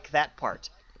I like that part.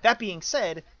 That being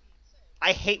said,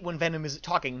 I hate when Venom is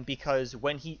talking because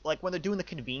when they're doing the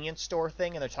convenience store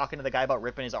thing and they're talking to the guy about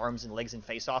ripping his arms and legs and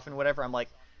face off and whatever, I'm like,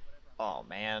 oh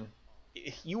man,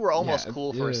 you were almost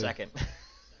cool for a second.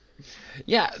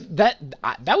 Yeah,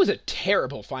 that was a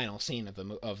terrible final scene of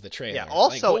the trailer. Yeah.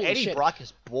 Also, like, Eddie Brock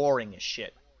is boring as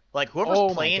shit. Like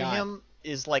whoever's playing him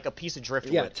is like a piece of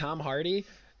driftwood. Yeah, Tom Hardy.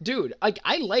 Dude, like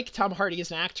I like Tom Hardy as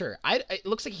an actor. It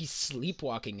looks like he's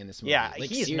sleepwalking in this movie. Yeah,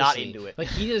 like, he's not into it. Like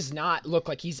he does not look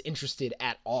like he's interested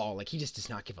at all. Like he just does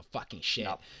not give a fucking shit.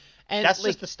 No. And that's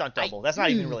just the stunt double. That's not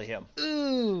even really him.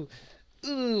 Ooh,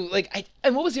 and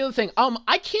what was the other thing?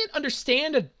 I can't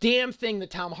understand a damn thing that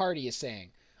Tom Hardy is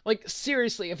saying. Like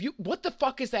seriously, what the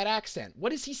fuck is that accent?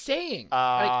 What is he saying?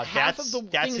 Like half of the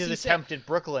that's things his he attempt said, at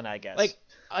Brooklyn, I guess. Like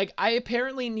I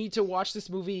apparently need to watch this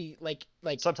movie like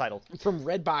subtitled from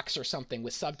Redbox or something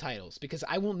with subtitles because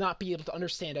I will not be able to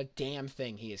understand a damn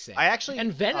thing he is saying.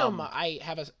 And Venom, I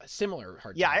have a similar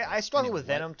hard time. Yeah, I struggle with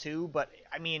Venom too, but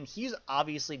I mean, he's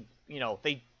obviously, you know,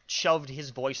 they shoved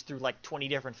his voice through like 20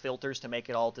 different filters to make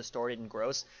it all distorted and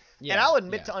gross. Yeah, and I'll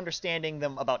admit to understanding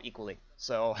them about equally.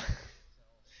 So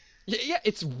Yeah,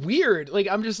 it's weird. Like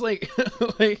I'm just like,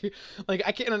 like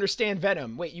I can't understand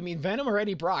Venom. Wait, you mean Venom or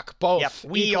Eddie Brock? Both. Yep,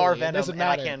 we are Venom, and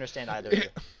I can't understand either of you.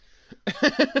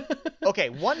 Okay,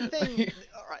 one thing,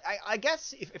 I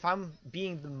guess if I'm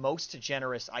being the most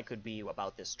generous I could be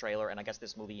about this trailer, and I guess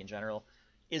this movie in general,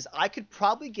 is I could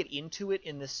probably get into it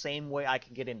in the same way I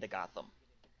could get into Gotham.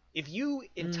 If you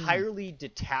entirely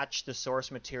detach the source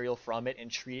material from it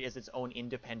and treat it as its own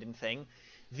independent thing,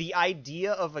 the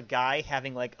idea of a guy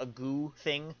having like a goo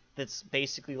thing that's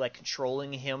basically like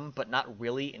controlling him but not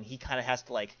really, and he kind of has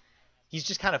to like, he's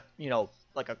just kind of, you know,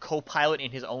 like a co-pilot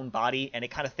in his own body, and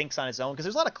it kind of thinks on its own, because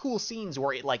there's a lot of cool scenes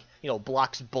where it like, you know,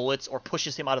 blocks bullets or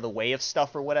pushes him out of the way of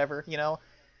stuff or whatever, you know.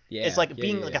 Yeah, it's like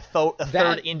being like a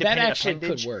third independent that actually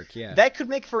appendage. Could work, yeah. That could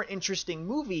make for an interesting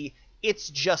movie. It's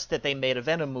just that they made a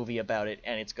Venom movie about it,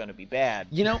 and it's going to be bad.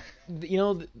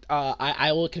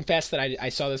 I will confess that I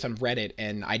saw this on Reddit,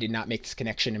 and I did not make this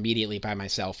connection immediately by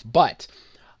myself. But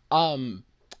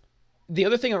the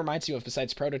other thing it reminds you of,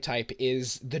 besides Prototype,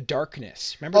 is the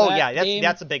darkness. Remember that game?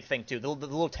 That's a big thing, too. The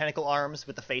little tentacle arms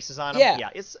with the faces on them. Yeah,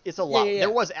 it's a lot. Yeah.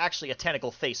 There was actually a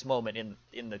tentacle face moment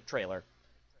in the trailer.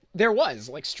 There was,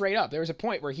 like, straight up. There was a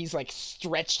point where he's, like,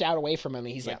 stretched out away from him,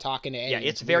 and he's, like, talking to Eddie. Yeah,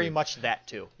 it's very much that,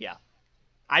 too. Yeah.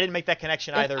 I didn't make that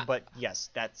connection either, but yes,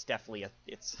 that's definitely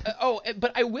it's.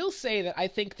 But I will say that I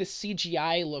think the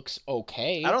CGI looks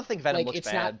okay. I don't think Venom looks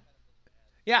bad.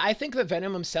 Yeah, I think that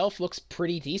Venom himself looks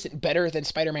pretty decent, better than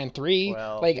Spider-Man 3.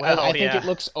 I think it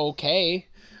looks okay.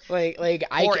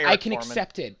 I can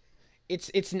accept it.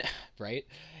 It's right.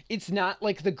 It's not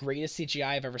like the greatest CGI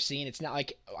I've ever seen. It's not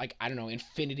like I don't know,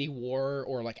 Infinity War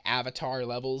or like Avatar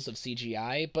levels of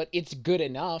CGI, but it's good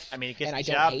enough. I mean, it gets and the I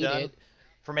don't job hate done it.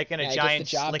 For making a giant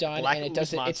job slick done, black and it ooze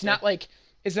doesn't. monster. It's not like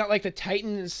Is that like the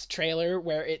Titans trailer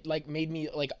where it like made me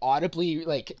like audibly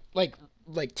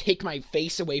like take my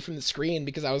face away from the screen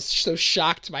because I was so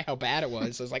shocked by how bad it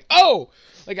was. I was like, oh,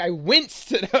 like I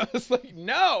winced and I was like,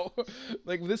 no.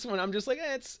 Like this one, I'm just like,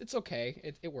 it's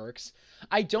okay, it works.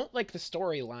 I don't like the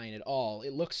storyline at all.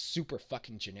 It looks super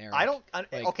fucking generic.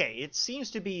 Okay, it seems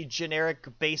to be generic,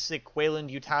 basic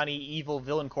Weyland-Yutani evil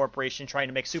villain corporation trying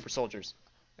to make super soldiers.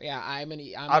 Yeah,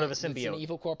 Out of a it's an symbiote.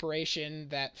 evil corporation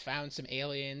that found some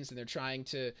aliens, and they're trying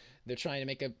to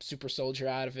make a super soldier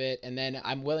out of it. And then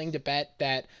I'm willing to bet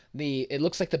that it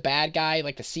looks like the bad guy,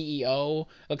 like the CEO,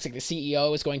 looks like the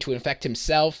CEO is going to infect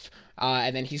himself,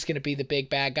 and then he's going to be the big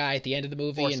bad guy at the end of the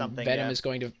movie, Or and something, Venom yeah. is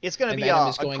going to It's going to and be Venom a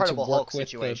is going to Incredible Hulk work with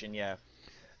situation, yeah.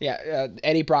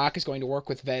 Eddie Brock is going to work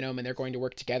with Venom, and they're going to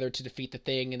work together to defeat the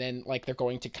Thing, and then like they're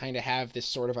going to kind of have this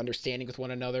sort of understanding with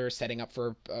one another, setting up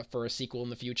for a sequel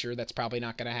in the future. That's probably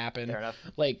not going to happen. Fair enough.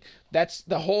 Like that's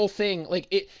the whole thing. Like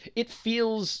it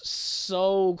feels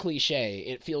so cliche.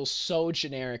 It feels so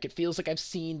generic. It feels like I've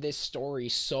seen this story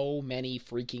so many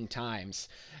freaking times,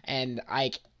 and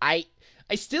I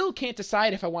still can't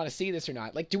decide if I want to see this or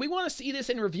not. Like, do we want to see this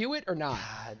and review it or not?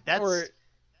 That's... Or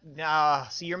Nah,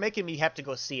 see, you're making me have to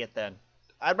go see it then.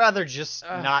 I'd rather just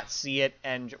not see it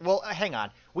and... Well, hang on.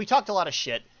 We talked a lot of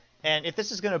shit, and if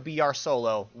this is going to be our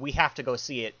Solo, we have to go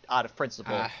see it out of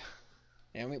principle.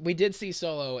 And we did see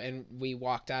Solo, and we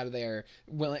walked out of there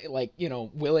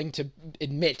willing to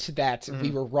admit that we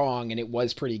were wrong, and it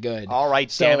was pretty good. All right,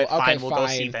 So, damn it, okay, fine, we'll go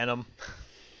see Venom.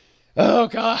 Oh,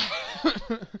 God.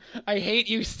 I hate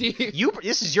you, Steve.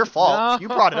 This is your fault. No. You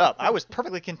brought it up. I was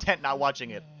perfectly content not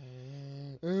watching it.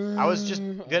 I was just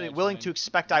willing fine. to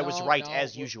expect I was right No,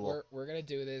 as usual. We're gonna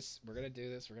do this. We're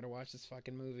gonna watch this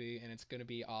fucking movie, and it's gonna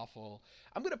be awful.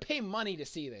 I'm gonna pay money to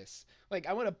see this. Like,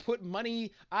 I'm gonna put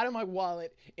money out of my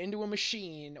wallet into a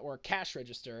machine or a cash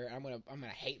register. And I'm gonna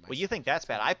hate myself. Well, you think that's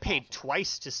bad? I paid awful.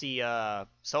 twice to see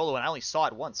Solo, and I only saw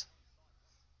it once.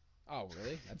 Oh,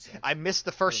 really? I missed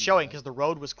the first showing because the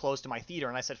road was closed to my theater,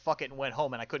 and I said fuck it and went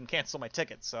home, and I couldn't cancel my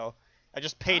ticket, so I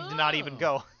just paid to not even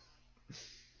go.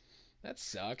 That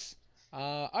sucks.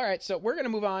 All right, so we're gonna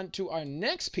move on to our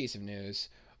next piece of news,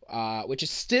 which is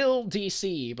still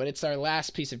DC, but it's our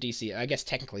last piece of DC. I guess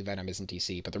technically Venom isn't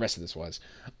DC, but the rest of this was.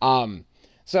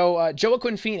 So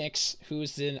Joaquin Phoenix,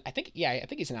 who's I think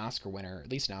he's an Oscar winner, at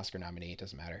least an Oscar nominee. It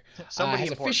doesn't matter. Somebody has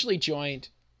important. officially joined.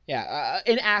 Yeah,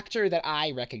 an actor that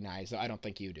I recognize, though I don't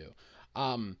think you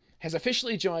do. Has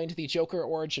officially joined the Joker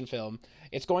origin film.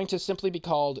 It's going to simply be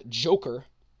called Joker.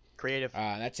 Creative.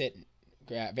 That's it.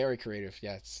 Yeah, very creative.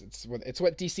 Yeah, it's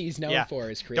what DC is known for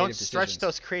is creative Don't stretch decisions.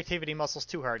 those creativity muscles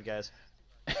too hard, guys.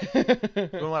 We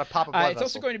don't want to pop a blood It's vessel.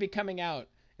 also going to be coming out.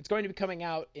 It's going to be coming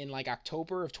out in like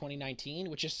October of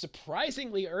 2019, which is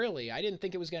surprisingly early. I didn't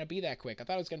think it was going to be that quick. I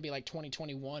thought it was going to be like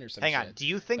 2021 or something. Hang on. Do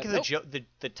you think But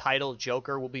the title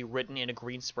Joker will be written in a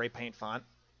green spray paint font?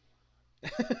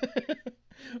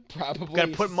 Probably.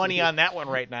 Gonna put money on that one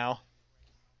right now.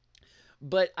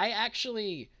 But I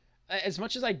actually, as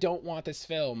much as I don't want this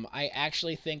film, I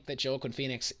actually think that Joaquin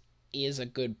Phoenix is a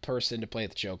good person to play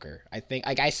the Joker. I think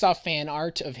I saw fan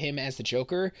art of him as the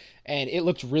Joker, and it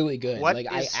looked really good. What like,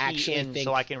 is I actually he in think...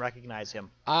 so I can recognize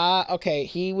him? Okay,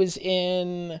 he was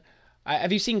in...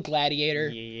 have you seen Gladiator?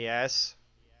 Yes.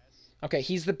 Okay,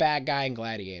 he's the bad guy in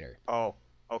Gladiator. Oh,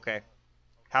 okay.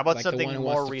 How about Like something the one who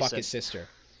more wants to fuck his recent? sister.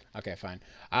 Okay, fine.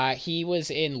 He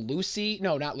was in Lucy.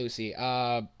 No, not Lucy.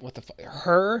 What the fuck?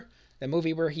 Her? The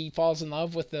movie where he falls in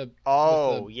love with the...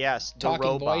 Oh, with the yes, the talking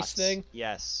robots. voice thing?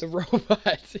 Yes. The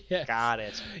robot. Yes. Got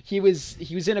it. He was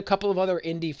in a couple of other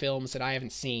indie films that I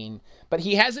haven't seen, but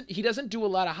he doesn't do a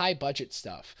lot of high budget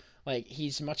stuff. Like,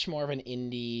 he's much more of an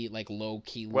indie, like low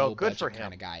key, low good for budget him.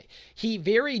 kind of guy. He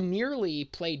very nearly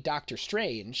played Doctor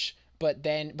Strange, but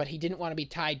he didn't want to be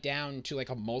tied down to like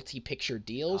a multi-picture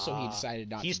deal, so he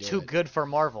decided not He's to do too it. good for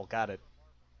Marvel. Got it.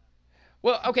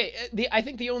 Well, okay, I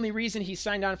think the only reason he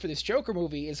signed on for this Joker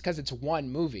movie is because it's one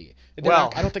movie. I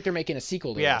don't think they're making a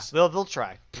sequel to Yeah, this. they'll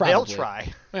try. Probably. They'll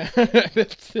try.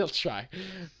 They'll try.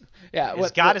 Yeah,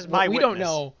 God is my we witness. don't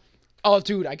know. Oh,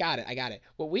 dude, I got it.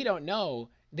 What we don't know,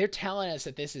 they're telling us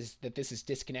that this is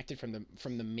disconnected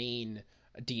from the main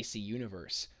DC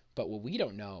universe. But what we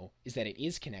don't know is that it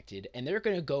is connected, and they're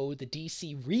going to go the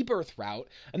DC Rebirth route,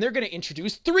 and they're going to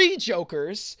introduce 3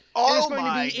 Jokers. Oh and there's going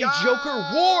my to be a Joker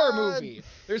War movie.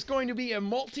 There's going to be a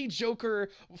multi-Joker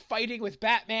fighting with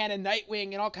Batman and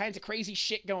Nightwing and all kinds of crazy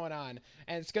shit going on.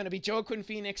 And it's going to be Joaquin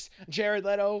Phoenix, Jared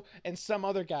Leto, and some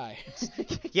other guy.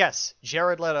 Yes,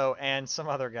 Jared Leto and some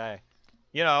other guy.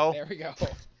 You know, There we go.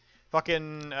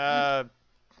 fucking I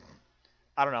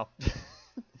don't know.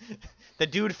 The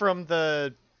dude from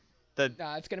the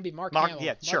the It's gonna be Mark Mark, Hamill.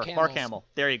 yeah, sure, Mark Hamill.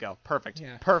 There you go. Perfect.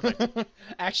 Yeah. Perfect.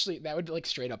 Actually, that would like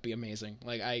straight up be amazing.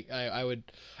 Like I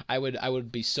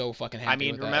would be so fucking happy. I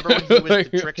mean, with remember that. when he was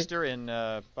the trickster in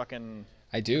fucking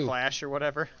I do. Flash or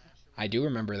whatever? I do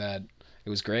remember that. It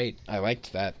was great. I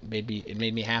liked that. It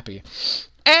made me happy.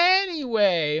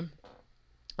 Anyway,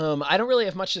 I don't really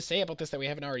have much to say about this that we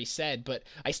haven't already said, but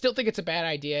I still think it's a bad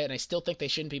idea, and I still think they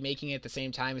shouldn't be making it at the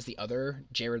same time as the other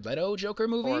Jared Leto Joker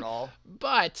movie. Or at all.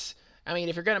 But I mean,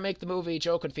 if you're gonna make the movie,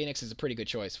 Joaquin Phoenix is a pretty good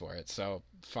choice for it. So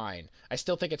fine. I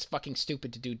still think it's fucking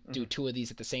stupid to do two of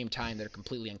these at the same time that are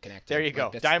completely unconnected. There you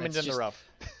go. Diamond in the rough.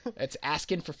 It's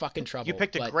asking for fucking trouble. You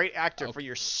picked a great actor for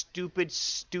your stupid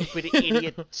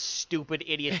idiot,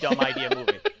 dumb idea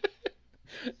movie.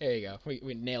 There you go.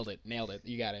 We nailed it.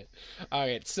 You got it. All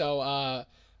right. So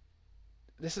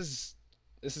this is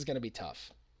gonna be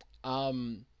tough.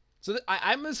 I'm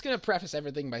just gonna preface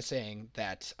everything by saying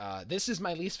that this is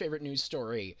my least favorite news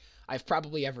story I've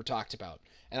probably ever talked about,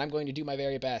 and I'm going to do my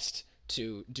very best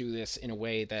to do this in a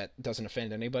way that doesn't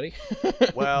offend anybody.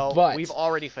 Well, but we've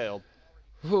already failed.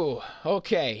 Whew,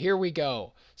 okay, here we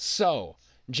go. So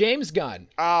James Gunn,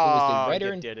 who Oh, is the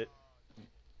writer you did it.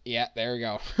 Yeah, there we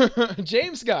go.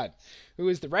 James Gunn, who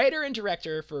is the writer and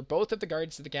director for both of the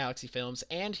Guardians of the Galaxy films,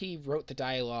 and he wrote the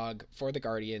dialogue for the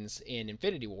Guardians in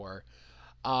Infinity War,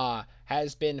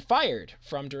 has been fired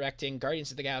from directing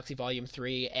Guardians of the Galaxy Volume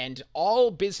 3 and all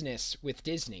business with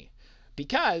Disney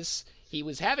because he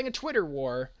was having a Twitter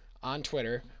war on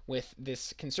Twitter with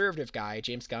this conservative guy.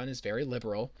 James Gunn is very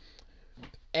liberal.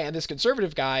 And this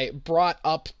conservative guy brought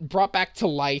back to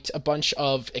light a bunch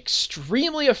of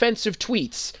extremely offensive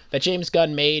tweets that James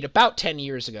Gunn made about 10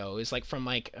 years ago. It was like from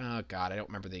like, oh God, I don't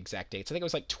remember the exact dates. I think it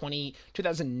was like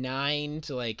 2009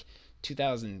 to like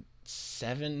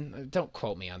 2007. Don't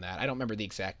quote me on that. I don't remember the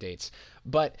exact dates.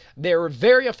 But they were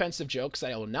very offensive jokes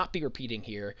that I will not be repeating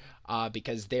here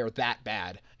because they're that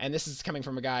bad. And this is coming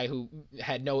from a guy who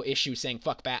had no issue saying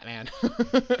fuck Batman.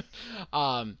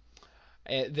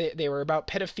 They were about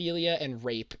pedophilia and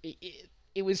rape.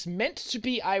 It was meant to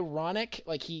be ironic,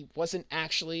 like he wasn't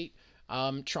actually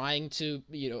trying to,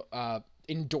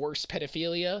 endorse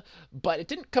pedophilia, but it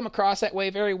didn't come across that way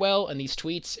very well in these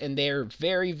tweets, and they're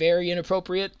very, very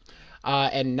inappropriate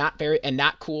and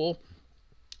not cool.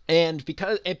 And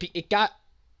because it got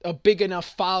a big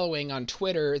enough following on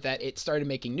Twitter that it started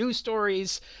making news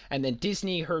stories, and then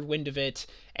Disney heard wind of it,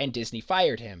 and Disney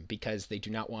fired him because they do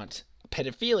not want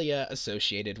pedophilia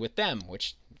associated with them,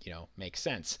 which, makes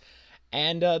sense.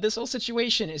 And this whole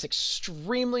situation is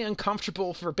extremely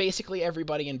uncomfortable for basically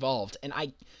everybody involved, and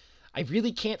I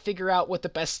really can't figure out what the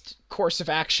best course of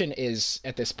action is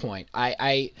at this point.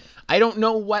 I don't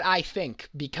know what I think,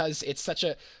 because it's such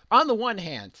a... On the one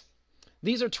hand,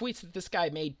 these are tweets that this guy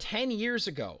made 10 years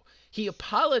ago. He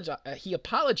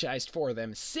apologized for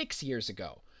them 6 years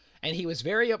ago. And he was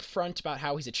very upfront about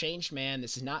how he's a changed man.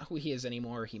 This is not who he is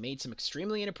anymore. He made some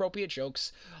extremely inappropriate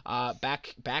jokes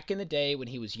back in the day when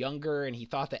he was younger, and he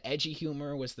thought that edgy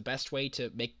humor was the best way to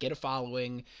get a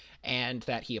following, and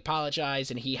that he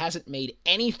apologized, and he hasn't made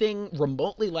anything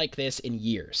remotely like this in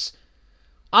years.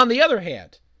 On the other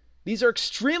hand, these are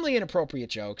extremely inappropriate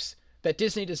jokes that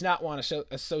Disney does not want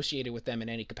associated with them in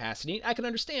any capacity. I can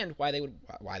understand why they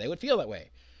would feel that way.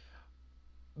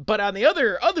 But on the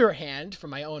other hand, from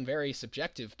my own very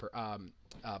subjective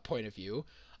point of view,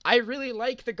 I really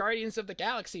like the Guardians of the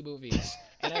Galaxy movies,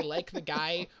 and I like the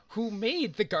guy who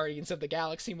made the Guardians of the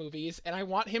Galaxy movies, and I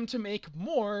want him to make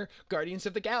more Guardians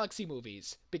of the Galaxy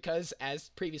movies, because, as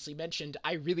previously mentioned,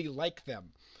 I really like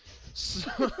them.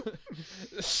 So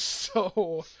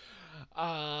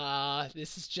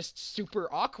this is just super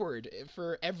awkward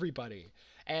for everybody.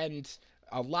 And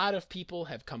a lot of people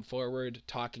have come forward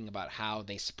talking about how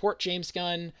they support James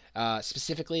Gunn,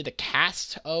 specifically the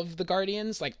cast of the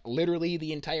Guardians, like literally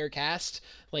the entire cast,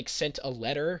 like sent a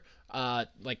letter,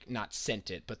 not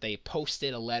sent it, but they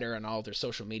posted a letter on all their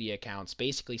social media accounts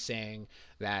basically saying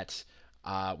that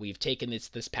we've taken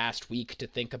this past week to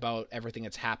think about everything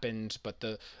that's happened, but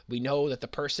we know that the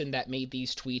person that made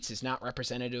these tweets is not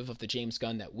representative of the James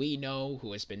Gunn that we know,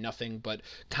 who has been nothing but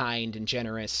kind and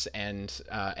generous and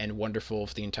wonderful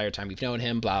for the entire time we've known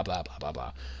him, blah, blah, blah, blah,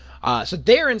 blah. So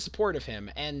they're in support of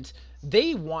him, and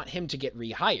they want him to get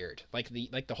rehired. Like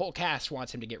the whole cast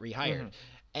wants him to get rehired. Mm-hmm.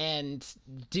 And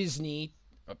Disney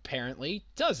apparently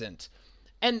doesn't.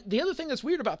 And the other thing that's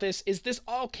weird about this is this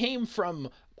all came from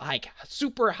like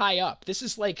super high up. This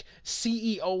is like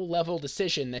CEO level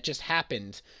decision that just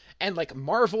happened. And like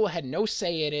Marvel had no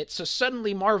say in it. So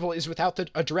suddenly Marvel is without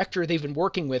a director they've been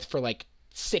working with for like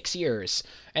 6 years.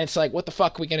 And it's like, what the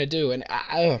fuck are we going to do? And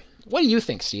what do you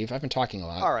think, Steve? I've been talking a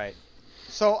lot. All right.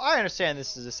 So I understand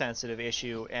this is a sensitive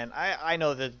issue, and I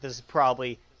know that this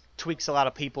probably tweaks a lot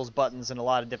of people's buttons in a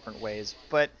lot of different ways,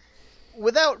 but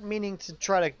without meaning to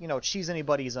try to, cheese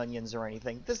anybody's onions or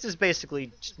anything, this is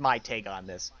basically just my take on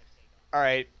this.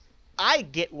 Alright, I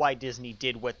get why Disney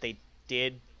did what they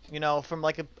did. From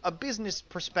like a business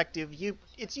perspective,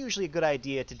 it's usually a good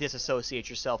idea to disassociate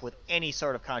yourself with any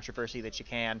sort of controversy that you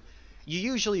can. You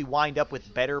usually wind up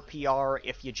with better PR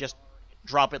if you just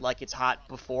drop it like it's hot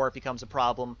before it becomes a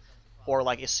problem, or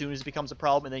like as soon as it becomes a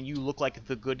problem, and then you look like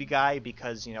the good guy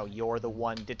because you're the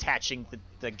one detaching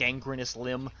the gangrenous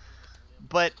limb.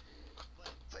 But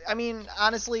I mean,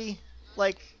 honestly,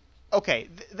 like, okay,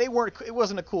 it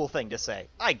wasn't a cool thing to say.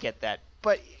 I get that,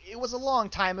 but it was a long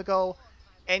time ago,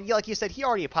 and like you said, he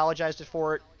already apologized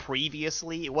for it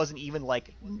previously. It wasn't even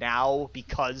like now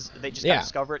because they just got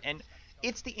discovered, and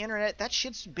it's the internet. That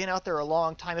shit's been out there a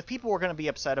long time. If people were going to be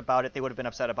upset about it, they would have been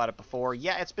upset about it before.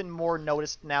 Yeah, it's been more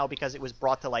noticed now because it was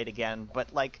brought to light again,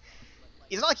 but like,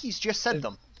 it's not like he's just said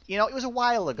them. It was a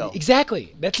while ago.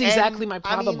 Exactly. That's exactly my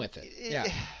problem with it. Yeah.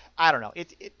 I don't know.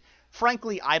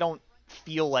 Frankly, I don't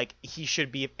feel like he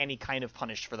should be any kind of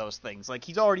punished for those things. Like,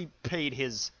 he's already paid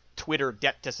his Twitter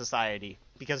debt to society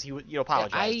because he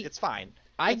apologized. It's fine.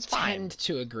 I tend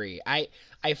to agree. I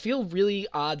feel really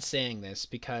odd saying this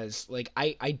because, like,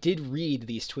 I did read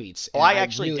these tweets. And I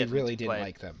actually really didn't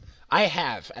like them. I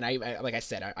have, and I like I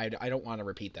said, I don't want to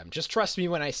repeat them. Just trust me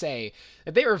when I say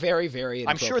that they were very, very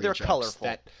inappropriate. I'm sure they're jokes colorful,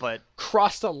 that but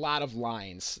crossed a lot of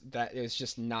lines that is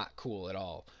just not cool at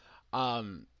all.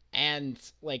 And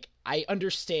like I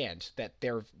understand that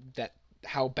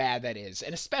how bad that is,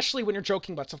 and especially when you're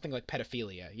joking about something like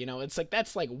pedophilia. It's like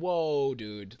that's like, whoa,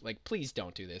 dude, like please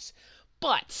don't do this.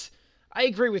 But I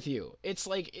agree with you. It's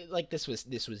like this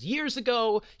was years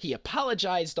ago. He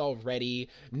apologized already.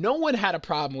 No one had a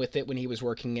problem with it when he was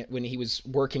working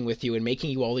with you and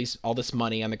making you all this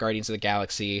money on the Guardians of the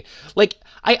Galaxy. Like,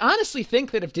 I honestly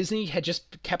think that if Disney had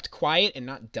just kept quiet and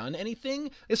not done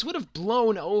anything, this would have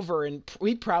blown over and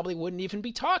we probably wouldn't even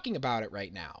be talking about it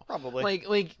right now. Probably.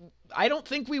 Like I don't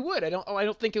think we would. I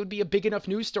don't think it would be a big enough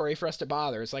news story for us to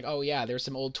bother. It's like, oh yeah, there's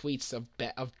some old tweets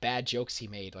of bad jokes he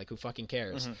made. Like, who fucking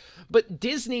cares? Mm-hmm. But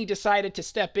Disney decided to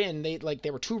step in.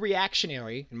 They were too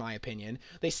reactionary, in my opinion.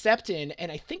 They stepped in,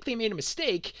 and I think they made a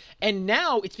mistake. And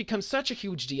now it's become such a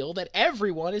huge deal that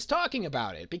everyone is talking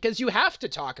about it because you have to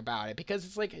talk about it because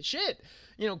it's like shit.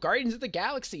 Guardians of the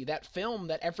Galaxy, that film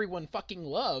that everyone fucking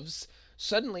loves.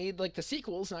 Suddenly, like, the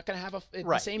sequel's not going to have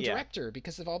the same director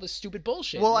because of all this stupid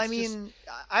bullshit. Well,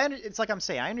 it's like I'm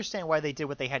saying, I understand why they did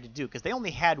what they had to do because they only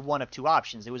had one of two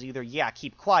options. It was either,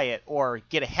 keep quiet or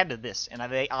get ahead of this, and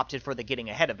they opted for the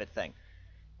getting ahead of it thing,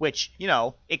 which,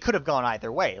 it could have gone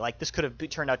either way. Like, this could have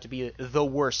turned out to be the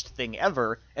worst thing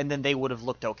ever, and then they would have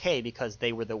looked okay because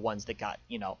they were the ones that got,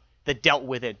 that dealt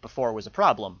with it before it was a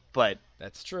problem. But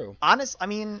that's true.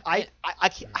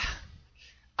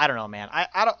 I don't know, man.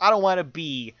 I don't want to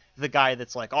be the guy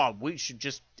that's like, oh, we should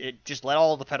just let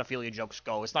all the pedophilia jokes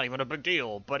go. It's not even a big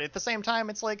deal. But at the same time,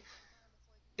 it's like,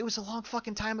 it was a long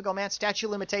fucking time ago, man. Statute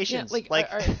of limitations.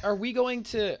 Yeah, are we going?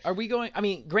 I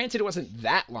mean, granted, it wasn't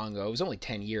that long ago. It was only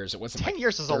 10 years. It wasn't 10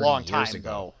 years is a long time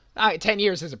ago. 10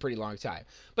 years is a pretty long time.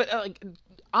 But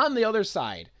on the other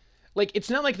side, like,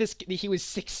 it's not like this. He was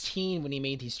 16 when he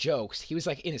made these jokes. He was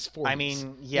like in his 40s. I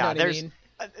mean, yeah,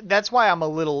 that's why I'm a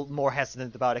little more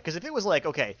hesitant about it, because if it was like,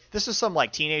 okay, this is some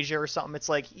like teenager or something, it's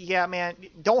like, yeah, man,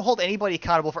 don't hold anybody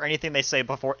accountable for anything they say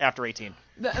after 18.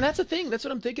 And that's the thing. That's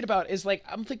what I'm thinking about. Is like,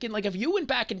 I'm thinking like, if you went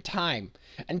back in time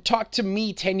and talked to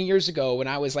me 10 years ago when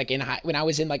I was like in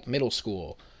middle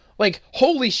school, like,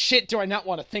 holy shit, do I not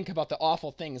want to think about the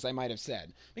awful things I might have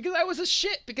said, because I was a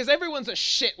shit. Because everyone's a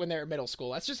shit when they're in middle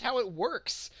school. That's just how it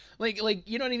works. Like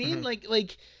you know what I mean? Mm-hmm.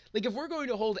 Like, if we're going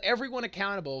to hold everyone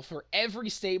accountable for every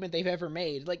statement they've ever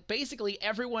made, like, basically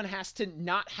everyone has to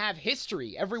not have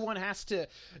history. Everyone has to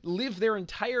live their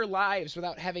entire lives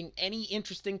without having any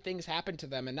interesting things happen to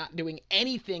them and not doing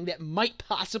anything that might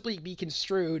possibly be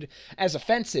construed as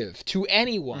offensive to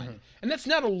anyone. Mm-hmm. And that's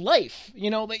not a life,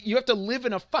 like, you have to live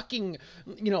in a fucking,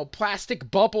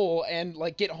 plastic bubble and,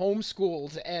 like, get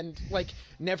homeschooled and, like,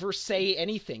 never say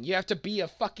anything. You have to be a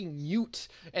fucking mute.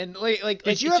 And, like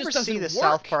did you ever see the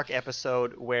South Park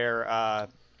episode where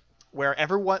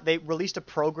they released a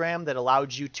program that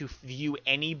allowed you to view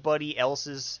anybody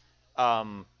else's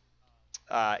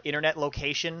internet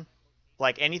location,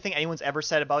 like anything anyone's ever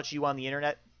said about you on the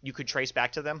internet, you could trace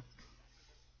back to them?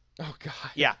 Oh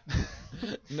god. Yeah.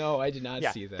 No, I did not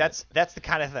see that. That's the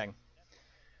kind of thing.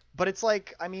 But it's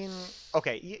like, I mean,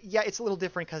 okay, yeah, it's a little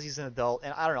different because he's an adult,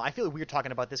 and I don't know. I feel weird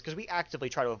talking about this because we actively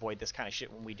try to avoid this kind of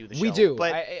shit when we do the show. We do.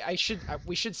 But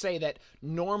We should say that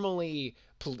normally,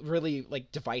 really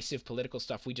like divisive political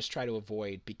stuff, we just try to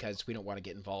avoid because we don't want to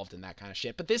get involved in that kind of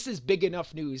shit. But this is big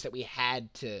enough news that we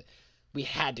had to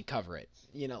cover it.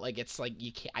 You know, like it's like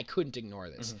I couldn't ignore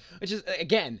this. Which is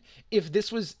again, if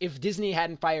Disney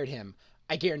hadn't fired him,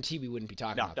 I guarantee we wouldn't be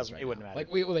talking about this right now. It wouldn't matter.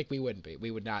 We wouldn't be.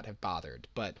 We would not have bothered.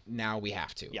 But now we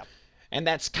have to. Yeah. And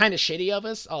that's kind of shitty of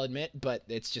us, I'll admit, but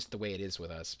it's just the way it is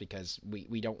with us because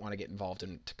we don't want to get involved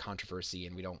in controversy,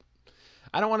 and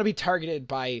I don't want to be targeted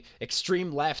by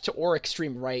extreme left or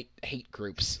extreme right hate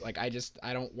groups. Like I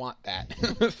don't want that.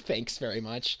 Thanks very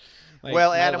much. Like,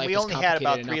 well, Adam, we only had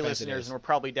about 3 listeners, and we're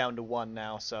probably down to 1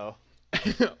 now. So.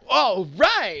 Oh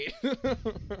right.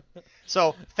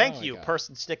 So thank you,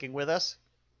 person sticking with us.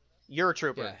 You're a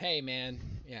trooper. Yeah. Hey man.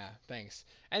 Yeah. Thanks.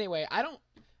 Anyway, I don't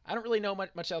really know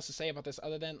much else to say about this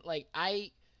other than like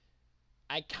I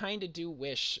kind of do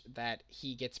wish that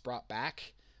he gets brought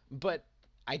back, but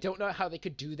I don't know how they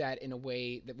could do that in a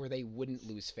way where they wouldn't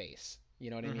lose face. You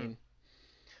know what I mean?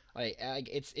 Like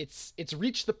it's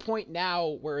reached the point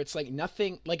now where it's like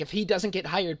nothing. Like if he doesn't get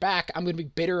hired back, I'm gonna be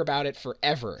bitter about it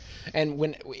forever. And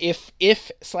when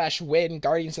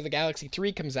Guardians of the Galaxy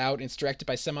 3 comes out and it's directed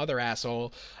by some other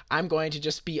asshole, I'm going to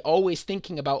just be always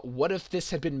thinking about what if this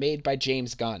had been made by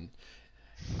James Gunn.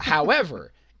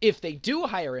 However, if they do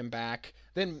hire him back,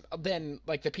 then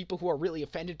like the people who are really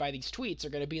offended by these tweets are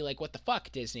gonna be like, what the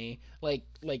fuck, Disney? Like.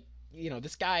 You know,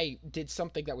 this guy did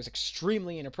something that was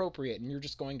extremely inappropriate, and you're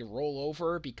just going to roll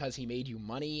over because he made you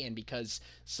money and because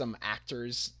some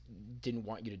actors didn't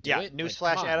want you to do it?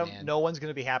 Newsflash, like, Adam, man. No one's going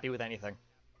to be happy with anything.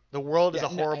 The world is a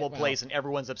horrible place, and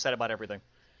everyone's upset about everything.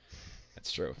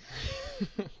 That's true.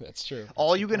 That's true.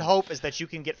 All you can hope is that you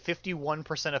can get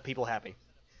 51% of people happy.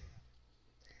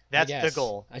 That's the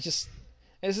goal.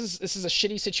 This is a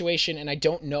shitty situation, and I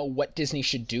don't know what Disney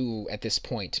should do at this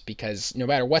point because no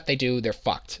matter what they do, they're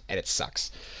fucked, and it sucks.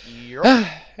 Yep.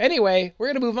 Anyway, we're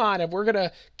gonna move on, and we're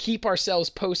gonna keep ourselves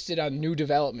posted on new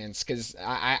developments because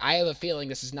I have a feeling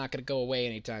this is not gonna go away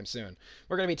anytime soon.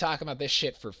 We're gonna be talking about this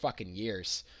shit for fucking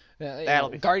years.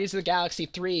 Guardians of the Galaxy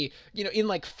 3, you know, in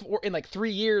like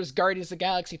 3 years, Guardians of the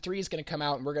Galaxy 3 is gonna come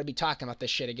out, and we're gonna be talking about this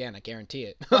shit again. I guarantee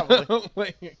it.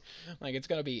 Probably. like it's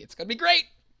gonna be great.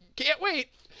 Can't wait.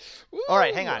 Woo! All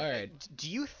right, hang on. All right. Do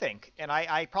you think, and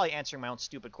I probably answering my own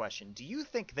stupid question, do you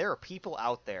think there are people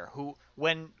out there who,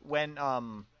 when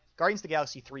Guardians of the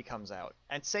Galaxy 3 comes out,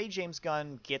 and say James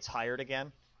Gunn gets hired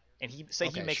again, and he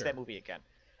makes that movie again,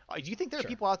 do you think there are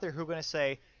people out there who are going to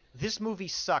say, this movie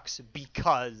sucks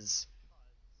because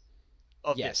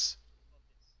of this?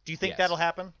 Do you think that'll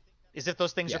happen? Is if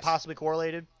those things are possibly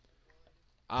correlated?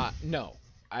 No.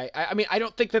 I mean, I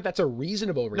don't think that that's a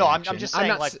reasonable reaction. No, I'm just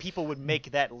saying, like, people would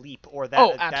make that leap or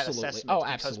that assessment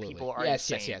because people are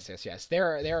insane. Yes.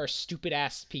 There are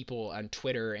stupid-ass people on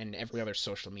Twitter and every other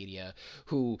social media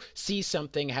who see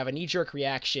something, have a knee-jerk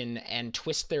reaction, and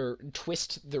twist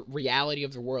the reality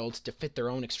of the world to fit their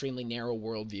own extremely narrow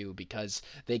worldview because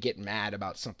they get mad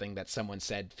about something that someone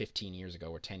said 15 years ago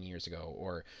or 10 years ago,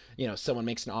 or, you know, someone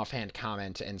makes an offhand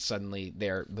comment and suddenly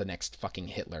they're the next fucking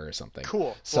Hitler or something.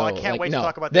 Cool. So, well, I can't wait to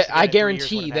talk about I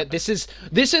guarantee that this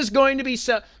is going to be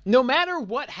no matter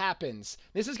what happens,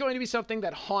 this is going to be something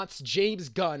that haunts James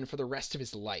Gunn for the rest of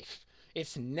his life.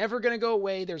 It's never going to go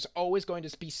away. There's always going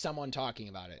to be someone talking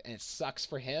about it, and it sucks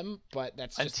for him, but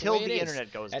that's just until the way the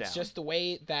internet goes down. That's just the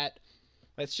way that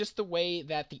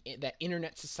that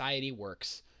internet society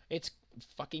works. It's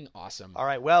fucking awesome. All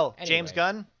right, well, anyway. James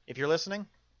Gunn, if you're listening,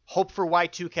 hope for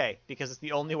Y2K because it's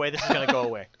the only way this is going to go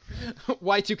away.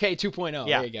 Y2K 2.0.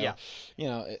 Yeah, there you go. Yeah. You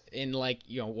know, in like,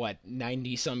 you know, what,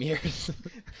 90 some years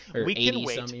or we 80 can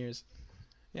wait. some years.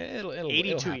 Yeah, it'll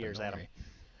 82 happen, years, Adam.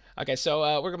 Okay,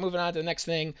 so we're moving on to the next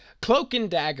thing. Cloak and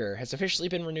Dagger has officially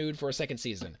been renewed for a second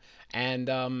season,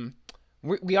 and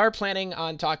we are planning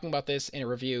on talking about this in a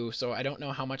review, so I don't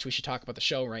know how much we should talk about the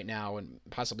show right now and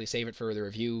possibly save it for the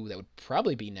review that would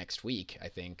probably be next week, I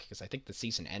think, because I think the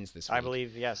season ends this week. I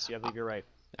believe, yes, you're right.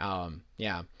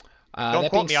 Yeah. Don't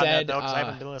quote me on that, though, because I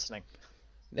haven't been listening.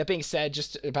 That being said,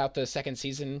 just about the second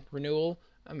season renewal,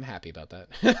 I'm happy about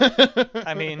that.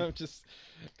 I mean... I'm just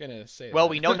gonna say well,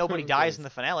 we know nobody dies in the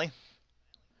finale.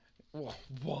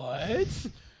 What?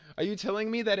 Are you telling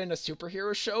me that in a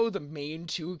superhero show, the main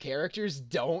two characters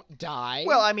don't die?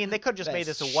 Well, I mean, they could just made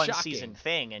this a one-season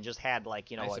thing and just had,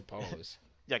 like, you know, I suppose.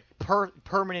 like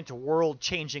permanent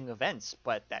world-changing events,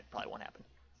 but that probably won't happen.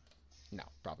 No,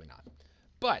 probably not.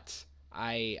 But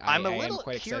I'm a little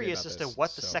curious as to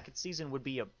what the second season would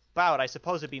be about? I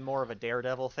suppose it'd be more of a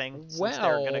Daredevil thing since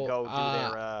they're gonna Well, go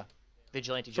do their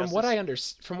vigilante from justice. what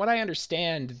I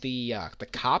understand, the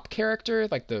cop character,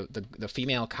 like the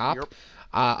female cop, Yep.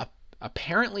 uh,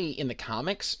 apparently in the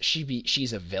comics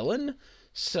she's a villain.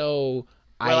 So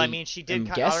Well, I I mean, she am did. I don't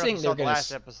know if guessing you they're saw the gonna.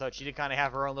 last episode. She did kind of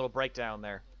have her own little breakdown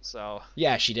there. So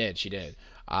Yeah, she did. She did.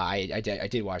 I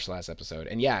did watch the last episode,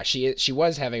 and yeah, she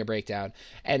was having a breakdown,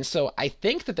 and so I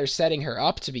think that they're setting her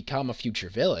up to become a future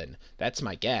villain. That's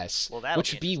my guess. well, that'll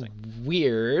Which would be be interesting.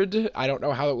 weird. I don't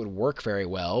know how it would work very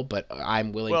well, but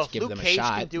I'm willing Well, to if give Luke them a Cage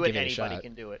shot. can do it, give it a anybody shot.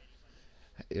 can do it.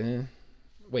 Eh,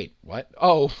 wait, what?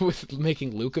 Oh, with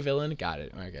making Luke a villain? Got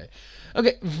it. Okay.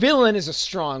 Okay, villain is a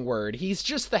strong word. He's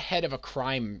just the head of a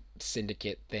crime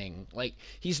syndicate thing. Like,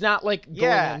 he's not, like, going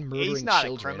Yeah, on murdering he's not a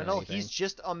children or criminal. anything. He's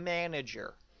just a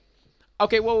manager.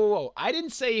 Okay, whoa. I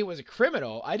didn't say he was a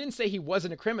criminal. I didn't say he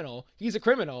wasn't a criminal. He's a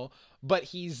criminal, but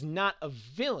he's not a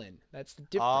villain. That's the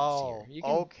difference Oh, here.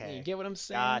 okay. You get what I'm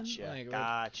saying? Gotcha. Like,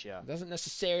 Gotcha. it doesn't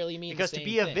necessarily mean Because the to same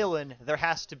be a thing. villain, there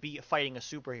has to be fighting a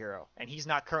superhero, and he's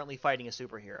not currently fighting a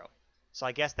superhero. So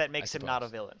I guess that makes him not a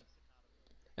suppose. villain.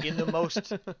 In the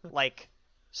most like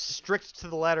strict to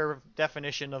the letter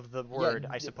definition of the word,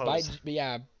 I suppose.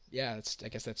 Yeah, I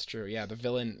guess that's true. Yeah, the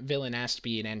villain has to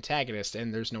be an antagonist,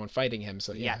 and there's no one fighting him.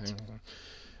 So yeah,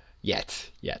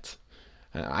 yet.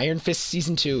 Iron Fist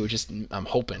season 2. Just I'm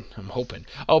hoping.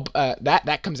 Oh,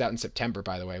 that comes out in September.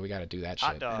 By the way, we got to do that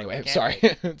Hot shit. dog, Anyway, can't sorry,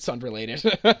 it's unrelated.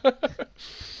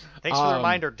 Thanks for the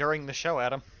reminder during the show,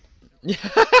 Adam.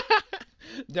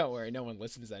 Don't worry, no one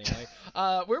listens anyway.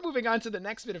 We're moving on to the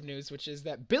next bit of news, which is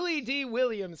that Billy D.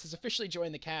 Williams has officially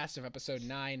joined the cast of Episode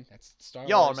 9. That's Star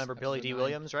Y'all Wars. remember Billy Episode D. 9.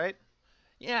 Williams, right?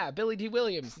 Yeah, Billy D.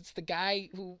 Williams. It's the guy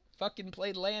who fucking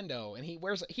played Lando, and he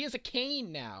has a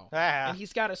cane now, and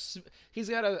he's got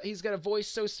a voice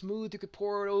so smooth you could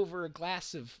pour it over a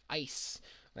glass of ice,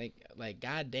 like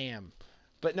goddamn.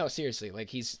 But no, seriously, like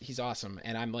he's awesome,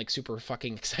 and I'm like super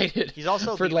fucking excited. He's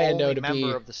also for the Lando only to member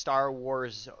be of the Star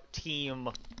Wars team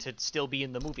to still be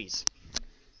in the movies.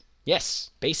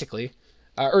 yes, basically.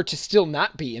 Or to still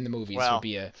not be in the movies Well, would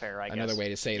be fair, I another guess. way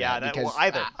to say Yeah, that. well, Because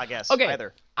either, I guess. okay,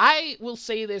 Either. I will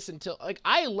say this until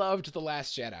I loved The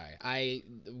Last Jedi.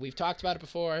 We've talked about it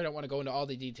before. I don't want to go into all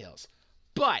the details,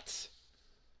 but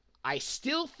I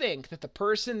still think that the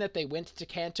person that they went to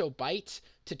Canto Bight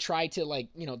to try to like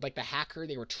the hacker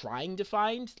they were trying to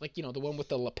find, the one with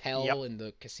the lapel in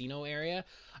the casino area,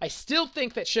 I still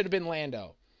think that should have been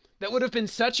Lando. That would have been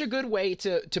such a good way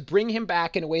to bring him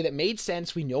back in a way that made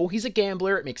sense. We know he's a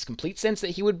gambler. It makes complete sense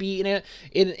that he would be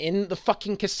in the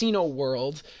fucking casino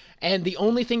world. And the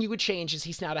only thing you would change is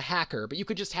he's not a hacker. But you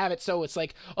could just have it so it's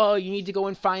like, oh, you need to go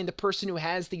and find the person who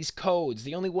has these codes.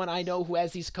 The only one I know who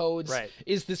has these codes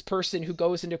is this person who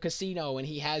goes into a casino and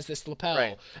he has this lapel.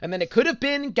 Right. And then it could have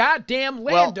been goddamn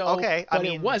Lando, Well, okay, but I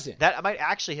mean, it wasn't. That might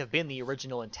actually have been the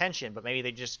original intention, but maybe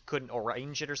they just couldn't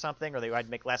arrange it or something, or they had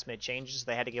to make last-minute changes. So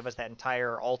they had to give us that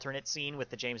entire alternate scene with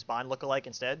the James Bond lookalike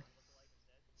instead.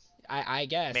 I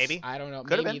guess. Maybe. I don't know.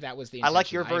 Could have Maybe been. that was the I intention.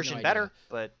 like your have no version idea. better,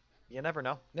 but you never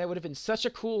know. That would have been such a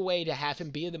cool way to have him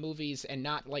be in the movies and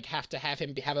not like have to have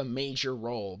him have a major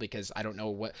role, because I don't know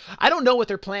what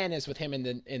their plan is with him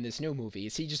in this new movie.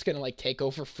 Is he just gonna like take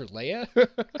over for Leia?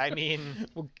 I mean,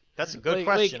 that's a good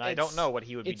question. I don't know what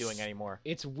he would be doing anymore.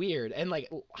 It's weird. And like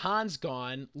Han's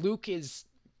gone, Luke is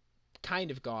kind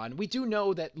of gone. We do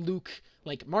know that Luke,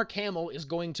 like Mark Hamill, is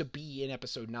going to be in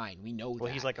Episode 9. We know that.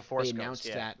 Well, he's like a Force They ghost, announced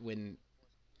yeah. that when.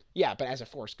 Yeah, but as a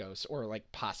Force ghost, or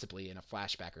like possibly in a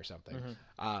flashback or something.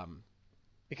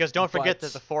 Because don't forget but-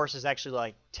 that the Force is actually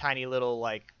like tiny little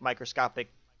like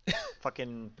microscopic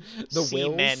fucking the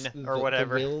seamen wills, or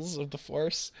whatever. The wills of the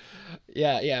Force.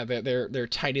 Yeah, they're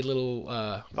tiny little what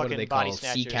are Fucking they body called?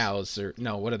 Sea snatchers. cows or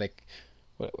no? What are they?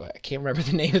 I can't remember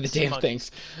the name of the Sea damn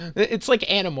monkeys. things. It's like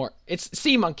Animorph. It's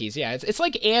sea monkeys. Yeah, it's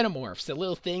like Animorphs. The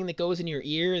little thing that goes in your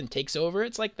ear and takes over.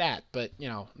 It's like that, but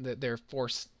they're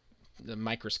Force. The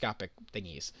microscopic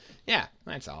thingies. Yeah,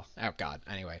 that's all. Oh god.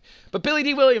 Anyway, but Billy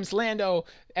D. Williams, Lando,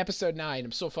 Episode 9.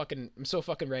 I'm so fucking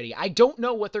ready. I don't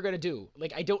know what they're gonna do.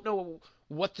 Like, I don't know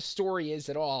what the story is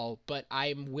at all, but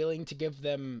I'm willing to give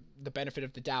them the benefit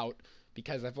of the doubt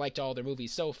because I've liked all their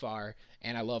movies so far,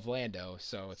 and I love Lando.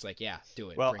 So it's like, yeah, do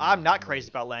it. Well, Bring it I'm on. not crazy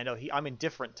about Lando. I'm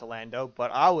indifferent to Lando,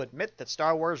 but I'll admit that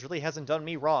Star Wars really hasn't done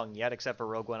me wrong yet, except for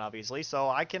Rogue One, obviously. So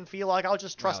I can feel like I'll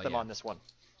just trust Well, them yeah. on this one.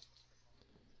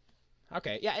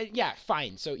 Okay, yeah,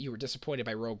 fine. So you were disappointed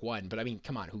by Rogue One, but I mean,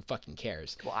 come on, who fucking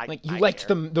cares? Well, you I liked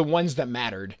care. the ones that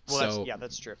mattered. Well, so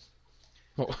that's true.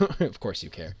 Well, of course you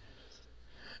care.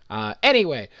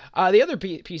 Anyway, the other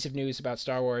piece of news about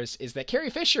Star Wars is that Carrie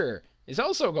Fisher is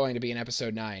also going to be in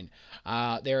Episode 9.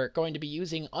 They're going to be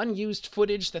using unused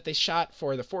footage that they shot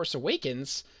for The Force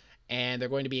Awakens, and they're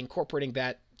going to be incorporating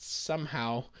that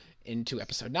somehow into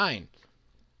Episode 9.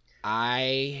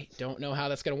 I don't know how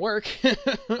that's going to work.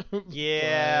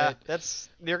 Yeah,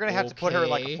 they're going to have to put her in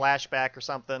like a flashback or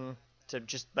something to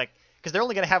just like, because they're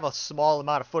only going to have a small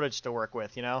amount of footage to work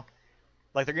with, you know?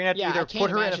 Like they're going to have to either put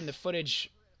her in. I can't imagine the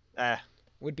footage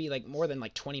would be like more than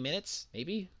like 20 minutes,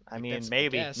 maybe? I mean,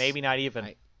 maybe not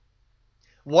even.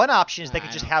 One option is they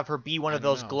could just have her be one of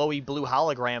those glowy blue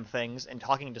hologram things and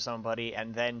talking to somebody,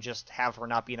 and then just have her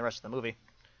not be in the rest of the movie.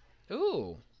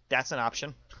 Ooh. That's an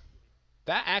option.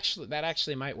 That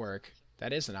actually might work.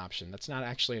 That is an option. That's not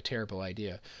actually a terrible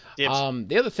idea. Dibs.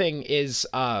 The other thing is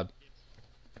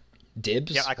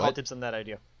dibs. Yeah, I called dibs on that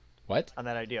idea. What? On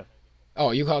that idea.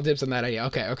 Oh, you called dibs on that idea.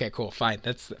 Okay, cool, fine.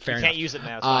 That's fair enough. You can't use it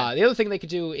now. It's fine. The other thing they could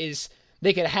do is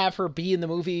they could have her be in the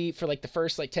movie for like the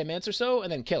first like 10 minutes or so,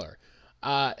 and then kill her.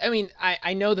 I mean,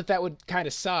 I know that would kind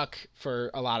of suck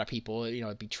for a lot of people. You know,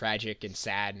 it'd be tragic and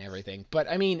sad and everything. But,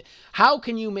 I mean, how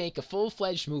can you make a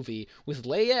full-fledged movie with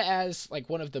Leia as, like,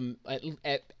 one of the,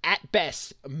 at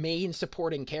best, main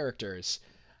supporting characters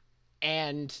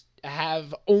and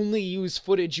have only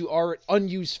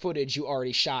unused footage you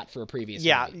already shot for a previous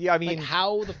movie? Yeah, I mean... Like,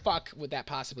 how the fuck would that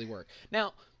possibly work?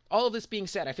 Now, all of this being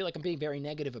said, I feel like I'm being very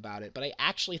negative about it, but I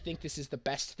actually think this is the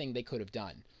best thing they could have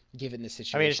done. Given the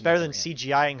situation. I mean, it's better than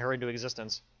CGIing her into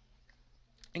existence.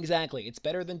 Exactly. It's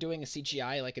better than doing a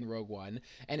CGI like in Rogue One,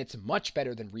 and it's much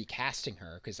better than recasting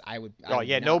her, because I would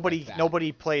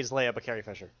nobody plays Leia but Carrie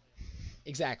Fisher.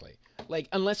 Exactly. Like,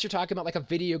 unless you're talking about like a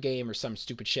video game or some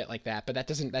stupid shit like that, but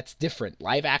that's different.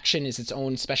 Live action is its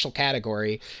own special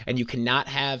category, and you cannot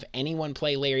have anyone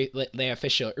play Leia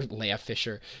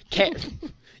Fisher.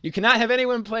 You cannot have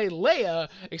anyone play Leia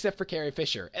except for Carrie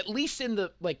Fisher. At least in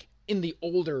the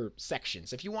older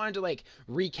sections. If you wanted to like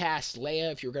recast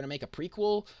Leia, if you were going to make a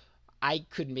prequel, I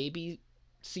could maybe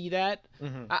see that.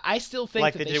 Mm-hmm. I still think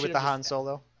like that they did with the Han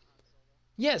Solo.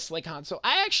 Yes, like Han Solo.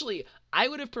 I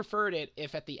would have preferred it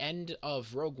if at the end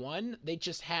of Rogue One they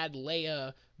just had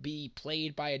Leia be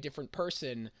played by a different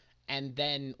person and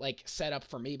then like set up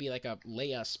for maybe like a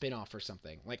Leia spin-off or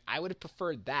something. Like I would have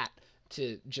preferred that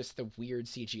to just the weird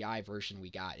CGI version we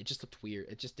got. It just looked weird.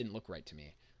 It just didn't look right to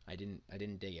me. I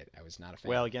didn't dig it. I was not a fan.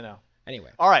 Well, you know. Anyway.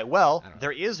 All right. Well,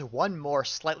 there is one more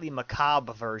slightly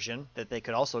macabre version that they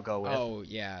could also go with. Oh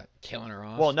yeah, killing her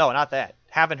off. Well, no, not that.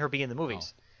 Having her be in the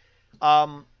movies.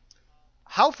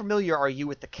 How familiar are you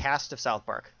with the cast of South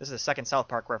Park? This is the second South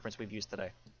Park reference we've used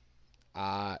today.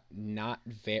 Not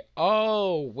very.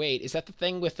 Oh wait, is that the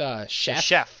thing with Chef? The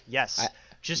Chef, yes.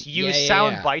 Just use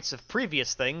sound bites of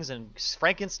previous things and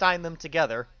Frankenstein them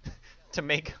together to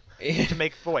make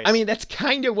voice. I mean, that's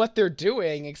kind of what they're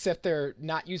doing, except they're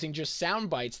not using just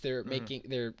sound bites. They're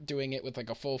they're doing it with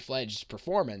like a full-fledged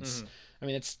performance. I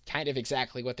mean, it's kind of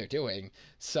exactly what they're doing.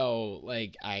 So,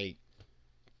 like, I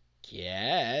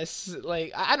guess,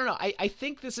 like, I don't know. I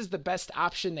think this is the best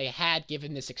option they had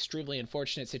given this extremely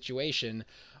unfortunate situation,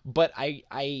 but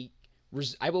I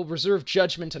will reserve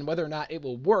judgment on whether or not it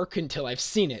will work until I've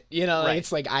seen it. You know, right.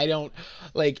 It's like, I don't,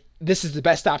 like, this is the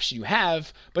best option you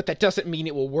have, but that doesn't mean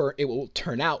it will work. It will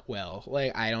turn out well.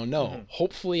 Like, I don't know.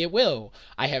 Hopefully it will.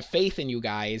 I have faith in you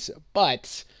guys,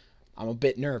 but I'm a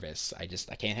bit nervous. I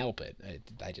can't help it.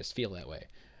 I just feel that way.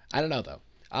 I don't know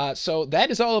though. So that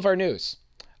is all of our news.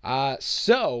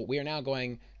 So we are now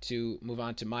going to move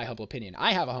on to my humble opinion.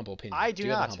 I have a humble opinion. I do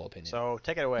not. Have a humble opinion? So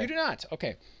take it away. You do not.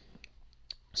 Okay.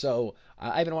 So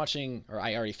I've been watching, or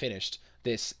I already finished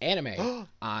this anime.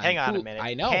 Hang on a minute.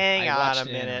 I know. Hang on a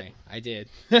minute. I did.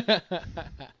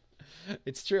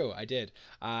 It's true. I did.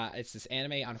 It's this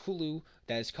anime on Hulu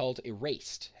that is called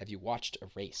Erased. Have you watched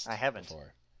Erased? I haven't.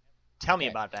 Before? Tell me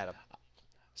about that.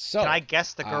 So can I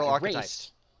guess the girl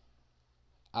archetypes?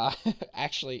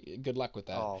 Actually, good luck with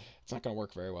that. Oh. It's not going to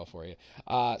work very well for you.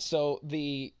 So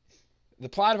the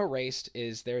plot of Erased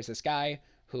is there's this guy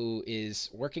who is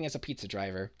working as a pizza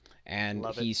driver, and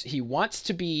he wants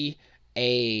to be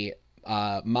a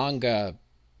manga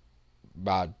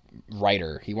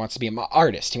writer. He wants to be an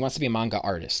artist. He wants to be a manga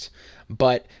artist,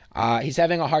 but he's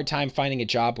having a hard time finding a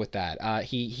job with that.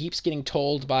 He keeps getting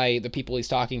told by the people he's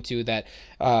talking to that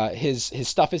his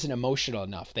stuff isn't emotional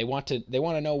enough. They want to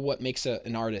know what makes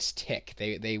an artist tick.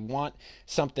 They want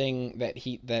something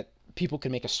that people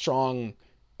can make a strong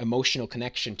emotional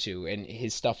connection to, and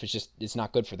his stuff is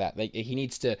not good for that. Like, he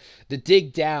needs to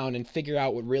dig down and figure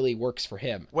out what really works for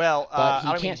him. Well, but he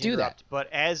I don't can't mean to do interrupt, that.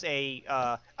 But as a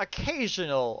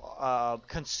occasional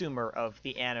consumer of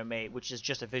the anime, which is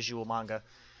just a visual manga,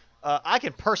 I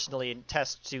can personally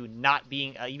attest to not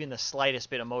being even the slightest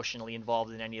bit emotionally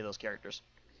involved in any of those characters.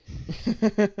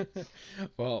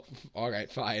 Well, all right,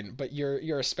 fine, but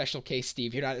you're a special case,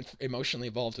 Steve. You're not emotionally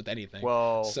involved with anything,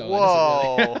 Whoa, so it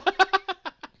doesn't whoa.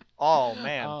 Oh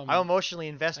man, really. I'm emotionally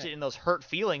invested in those hurt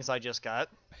feelings I just got.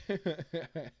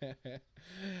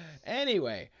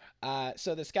 Anyway,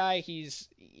 so this guy, he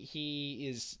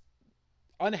is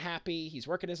unhappy. He's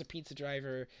working as a pizza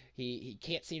driver. He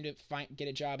can't seem to get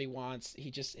a job he wants.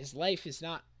 His life is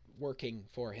not working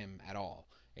for him at all.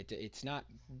 It's not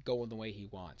going the way he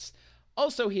wants.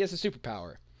 Also, he has a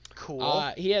superpower.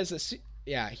 Cool. He has a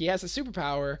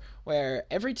superpower where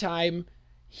every time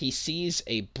he sees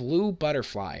a blue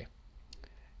butterfly,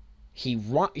 he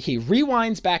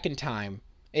rewinds back in time.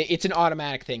 It's an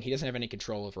automatic thing. He doesn't have any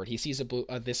control over it. He sees a blue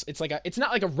this. It's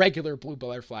not like a regular blue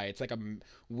butterfly. It's like a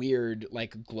weird,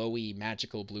 like glowy,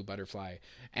 magical blue butterfly.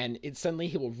 And suddenly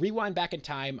he will rewind back in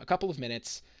time a couple of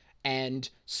minutes, and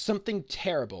something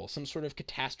terrible, some sort of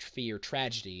catastrophe or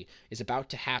tragedy, is about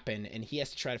to happen, and he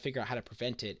has to try to figure out how to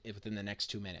prevent it within the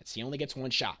next 2 minutes. He only gets one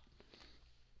shot.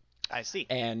 I see.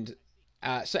 And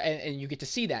and you get to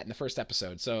see that in the first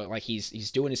episode. So like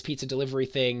he's doing his pizza delivery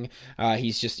thing.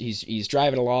 He's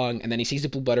driving along, and then he sees a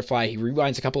blue butterfly. He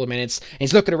rewinds a couple of minutes, and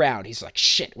he's looking around. He's like,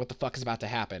 shit, what the fuck is about to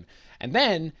happen? And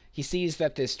then he sees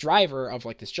that this driver of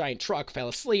like this giant truck fell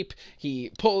asleep.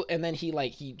 And then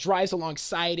he drives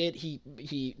alongside it.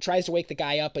 He tries to wake the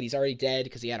guy up, but he's already dead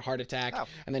because he had a heart attack. Oh.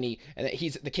 And then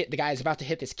the guy is about to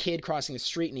hit this kid crossing the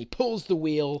street, and he pulls the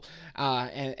wheel,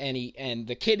 and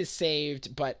the kid is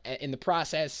saved, but in the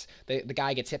process, the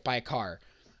guy gets hit by a car.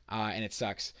 And it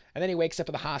sucks. And then he wakes up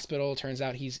at the hospital. Turns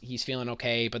out he's feeling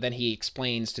okay, but then he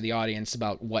explains to the audience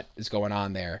about what is going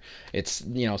on there. It's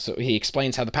so he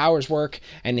explains how the powers work,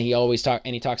 and he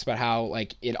talks about how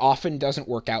like it often doesn't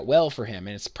work out well for him,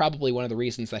 and it's probably one of the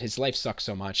reasons that his life sucks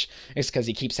so much is because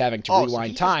he keeps having to rewind so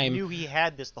he time. Just knew he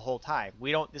had this the whole time.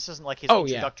 This isn't like his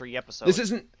introductory episode. This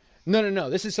isn't. No.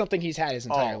 This is something he's had his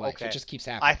entire life. Okay. It just keeps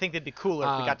happening. I think it'd be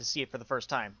cooler if we got to see it for the first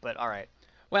time, but all right.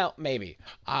 Well, maybe.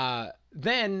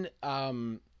 Then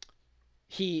the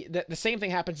same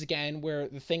thing happens again where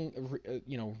the thing,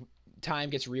 time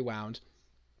gets rewound,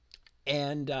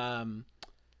 and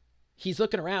he's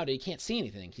looking around and he can't see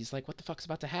anything. He's like, what the fuck's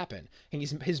about to happen? And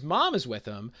his mom is with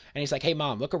him, and he's like, hey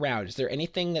mom, look around. Is there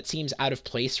anything that seems out of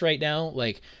place right now?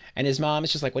 Like, and his mom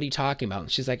is just like, what are you talking about?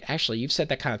 And she's like, actually, you've said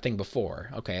that kind of thing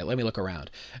before. Okay, let me look around.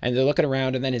 And they're looking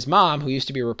around, and then his mom, who used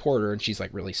to be a reporter, and she's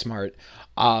like really smart,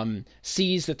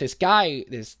 sees that this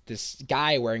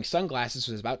guy wearing sunglasses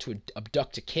was about to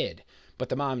abduct a kid. But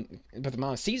the mom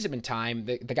sees him in time.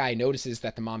 The guy notices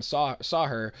that the mom saw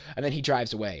her, and then he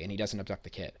drives away, and he doesn't abduct the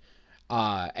kid.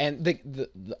 And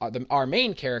our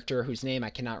main character, whose name I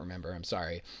cannot remember, I'm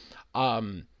sorry,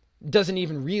 doesn't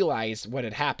even realize what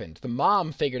had happened. The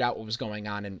mom figured out what was going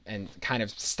on and kind of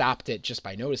stopped it just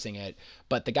by noticing it,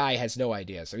 but the guy has no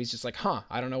idea. So he's just like,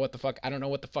 I don't know what the fuck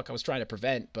I was trying to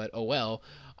prevent, but oh well.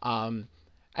 And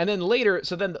then later,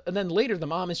 the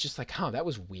mom is just like, that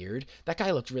was weird. That guy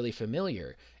looked really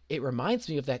familiar. It reminds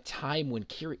me of that time when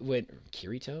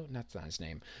Kirito, that's not his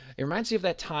name. It reminds me of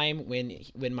that time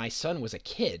when my son was a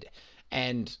kid,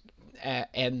 and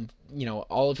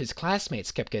all of his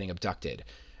classmates kept getting abducted.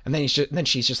 And then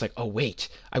she's just like, oh wait,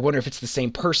 I wonder if it's the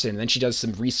same person. And then she does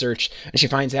some research and she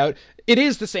finds out it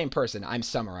is the same person. I'm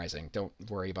summarizing. Don't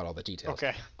worry about all the details.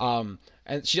 Okay.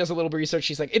 And she does a little bit of research.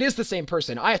 She's like, it is the same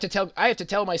person. I have to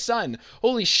tell my son.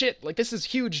 Holy shit! Like, this is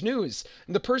huge news.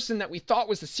 And the person that we thought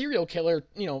was the serial killer,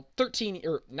 13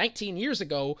 or 19 years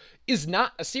ago, is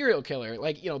not a serial killer.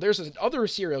 Like, there's another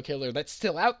serial killer that's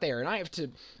still out there, and I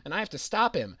have to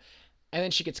stop him. And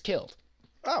then she gets killed.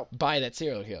 Oh. By that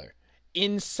serial killer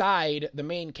inside the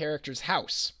main character's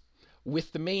house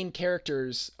with the main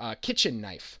character's kitchen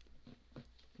knife.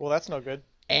 Well, that's no good.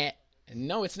 And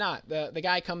no, it's not. The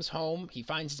guy comes home. He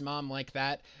finds his mom like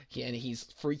that, and he's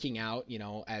freaking out,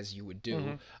 as you would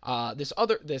do. Mm-hmm.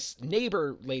 This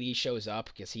neighbor lady shows up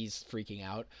because he's freaking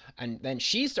out, and then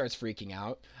she starts freaking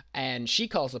out, and she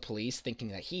calls the police, thinking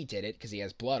that he did it because he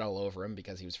has blood all over him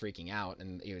because he was freaking out,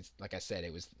 and it was, like I said,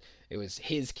 it was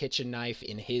his kitchen knife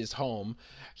in his home.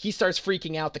 He starts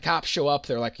freaking out. The cops show up.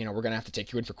 They're like, we're gonna have to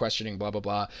take you in for questioning. Blah blah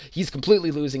blah. He's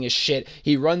completely losing his shit.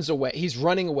 He runs away. He's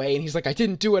running away, and he's like, I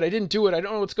didn't do it. I don't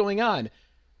know what's going on.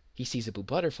 He sees a blue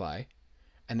butterfly,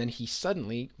 and then he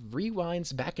suddenly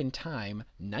rewinds back in time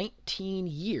 19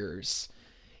 years.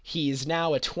 He is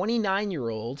now a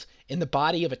 29-year-old in the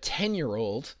body of a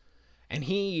 10-year-old, and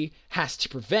he has to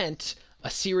prevent a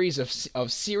series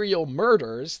of serial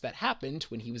murders that happened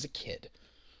when he was a kid.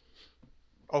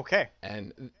 Okay.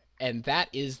 and that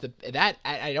is that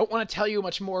I don't want to tell you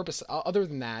much more other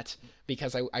than that,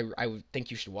 because I would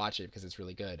think you should watch it because it's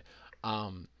really good.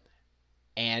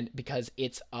 And because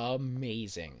it's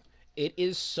amazing. It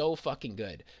is so fucking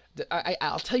good.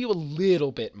 I'll tell you a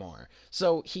little bit more.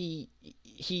 So he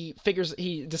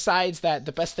decides that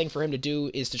the best thing for him to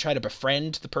do is to try to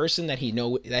befriend the person that he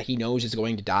knows is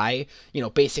going to die.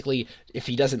 Basically, if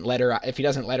he doesn't let her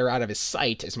out of his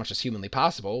sight as much as humanly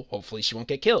possible, hopefully she won't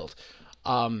get killed.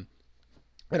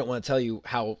 I don't want to tell you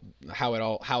how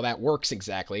that works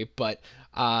exactly, but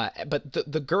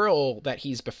the girl that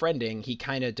he's befriending, he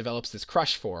kind of develops this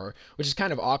crush for, which is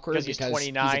kind of awkward because he's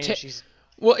 29 and she's...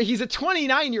 Well, he's a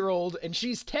 29-year-old and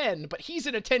she's 10, but he's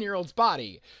in a 10-year-old's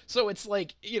body. So it's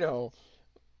like, yeah,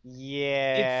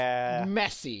 it's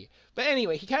messy. But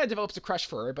anyway, he kind of develops a crush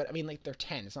for her, but I mean, like, they're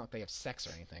 10. It's not like they have sex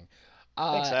or anything.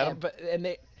 Thanks, Adam.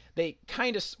 They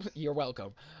kind of, you're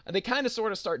welcome. They kind of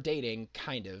sort of start dating,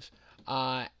 kind of.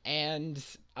 And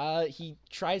he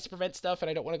tries to prevent stuff,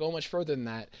 and I don't want to go much further than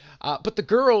that. But the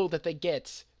girl that they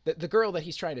get, the girl that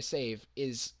he's trying to save,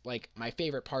 is like my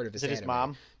favorite part of this anime. Is it his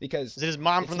mom? Because is it his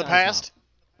mom from the past?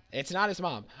 It's not his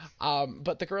mom.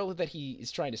 But the girl that he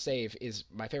is trying to save is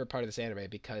my favorite part of this anime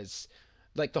because,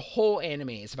 like, the whole anime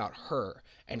is about her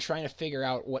and trying to figure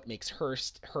out what makes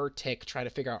her tick, try to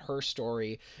figure out her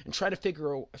story, and try to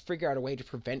figure out a way to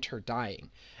prevent her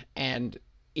dying. And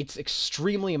it's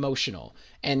extremely emotional.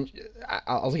 And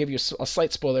I'll give you a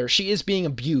slight spoiler. She is being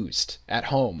abused at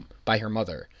home by her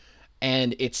mother.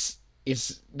 And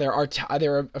there are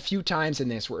a few times in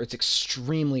this where it's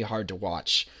extremely hard to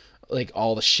watch, like,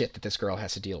 all the shit that this girl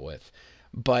has to deal with.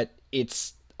 But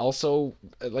it's also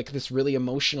like this really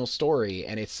emotional story,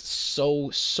 and it's so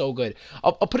good.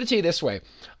 I'll put it to you this way.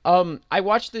 I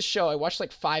watched this show. I watched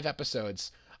like 5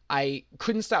 episodes. I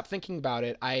couldn't stop thinking about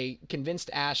it. I convinced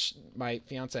Ash, my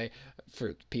fiance,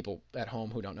 for people at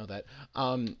home who don't know that,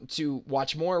 to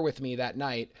watch more with me that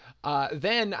night.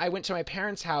 Then I went to my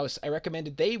parents' house. I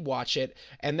recommended they watch it,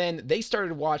 and then they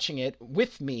started watching it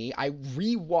with me. I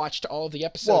rewatched all of the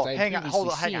episodes. Whoa, hang on,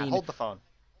 hold the phone.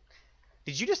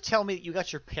 Did you just tell me that you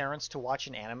got your parents to watch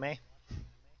an anime?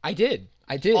 I did.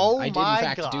 Oh, I did in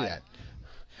fact do that.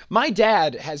 My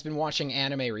dad has been watching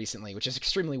anime recently, which is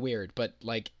extremely weird, but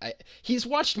like he's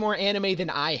watched more anime than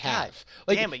I have. God,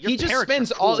 like damn it, he just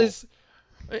spends cool. all his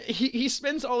he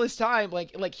spends all his time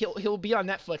like he'll be on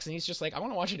Netflix and he's just like, I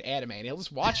want to watch an anime, and he'll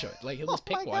just watch it. Like he'll just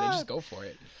pick one and just go for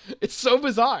it. It's so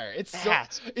bizarre. It's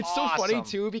awesome. So funny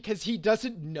too because he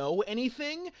doesn't know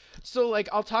anything. So like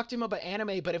I'll talk to him about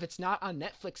anime, but if it's not on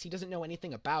Netflix, he doesn't know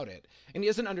anything about it. And he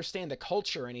doesn't understand the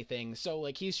culture or anything. So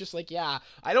like he's just like, yeah,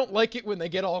 I don't like it when they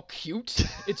get all cute.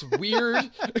 It's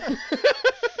weird.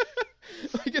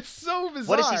 Like, it's so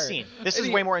bizarre. What has he seen? This is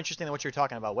way more interesting than what you're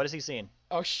talking about. What has he seen?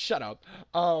 Oh, shut up.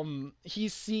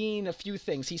 He's seen a few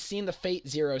things. He's seen the Fate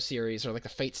Zero series, or like the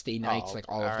Fate Stay Nights, like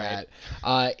all of that.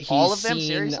 He's all of them? seen,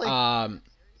 Seriously? I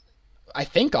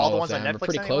think all the of ones them. on Netflix We're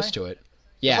pretty anyway? close to it.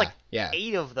 There's Yeah, like yeah.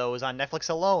 8 of those on Netflix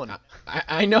alone.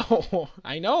 I know.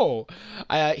 I know.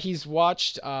 He's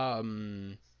watched, I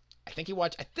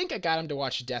think I got him to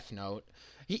watch Death Note.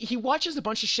 He watches a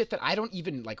bunch of shit that I don't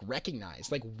even like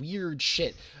recognize, like weird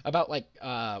shit about like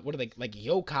what are they, like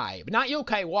yokai, but not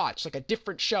Yokai Watch, like a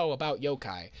different show about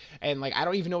yokai, and like I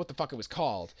don't even know what the fuck it was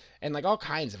called, and like all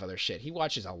kinds of other shit. He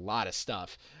watches a lot of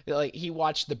stuff. Like he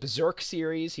watched the Berserk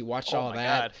series, he watched all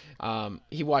that. God.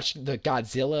 He watched the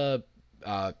Godzilla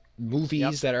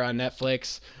movies that are on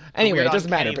Netflix. Anyway, it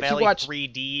doesn't matter. But he watched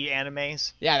 3D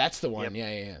animes. Yeah, that's the one.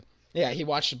 Yep. Yeah. He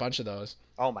watched a bunch of those.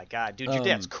 Oh my god, dude, your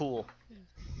dad's cool.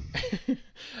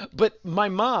 But my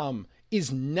mom is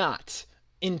not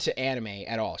into anime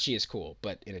at all. She is cool,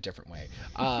 but in a different way.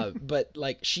 But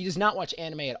like she does not watch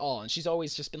anime at all, and she's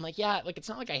always just been like, yeah, like it's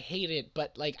not like I hate it,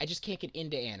 but like I just can't get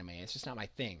into anime. It's just not my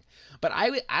thing. But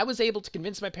I was able to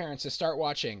convince my parents to start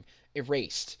watching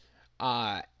Erased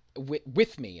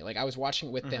with me. Like I was watching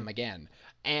it with them again,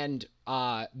 and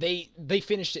they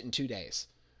finished it in 2 days.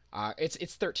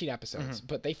 It's 13 episodes,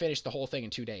 but they finished the whole thing in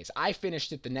 2 days. I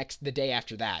finished it the day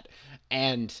after that,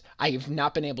 and I have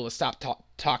not been able to stop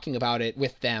talking about it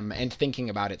with them and thinking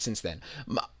about it since then.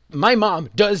 My mom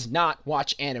does not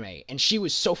watch anime, and she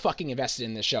was so fucking invested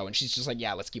in this show, and she's just like,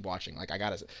 yeah, let's keep watching. Like I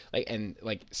gotta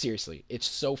seriously, it's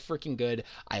so freaking good.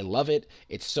 I love it.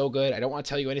 It's so good. I don't want to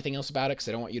tell you anything else about it because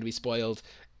I don't want you to be spoiled.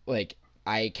 Like,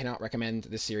 I cannot recommend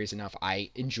this series enough. I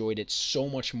enjoyed it so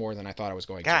much more than I thought I was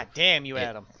going to. God damn you,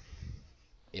 Adam.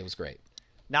 It was great.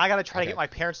 Now I gotta try to get my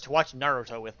parents to watch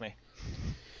Naruto with me.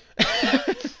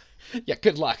 Yeah,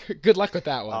 good luck. Good luck with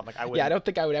that one. Like I Yeah, I wouldn't. don't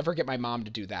think I would ever get my mom to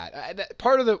do that.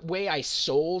 Part of the way I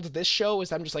sold this show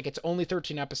is I'm just like, it's only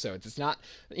 13 episodes. It's not,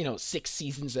 6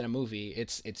 seasons in a movie.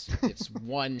 It's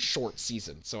one short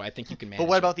season. So I think you can manage. But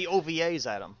what it. about the OVAs,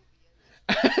 Adam?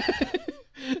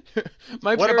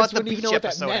 My What parents about the wouldn't even beach know what that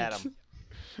episode, meant. Adam?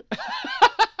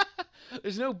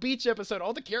 There's no beach episode.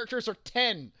 All the characters are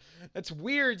 10. That's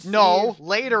weird, Steve. No,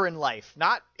 later in life,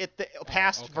 not at the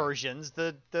past okay. versions,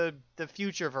 the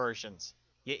future versions.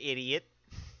 You idiot.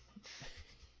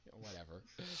 Whatever.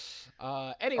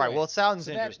 Anyway. All right. Well, it sounds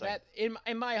so interesting. That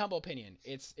in my humble opinion,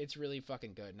 it's really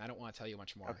fucking good, and I don't want to tell you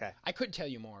much more. Okay. I could tell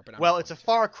you more, but Well, it's a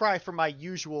far cry from my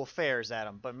usual fares,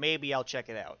 Adam. But maybe I'll check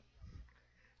it out.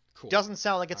 cool. Doesn't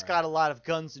sound like it's got a lot of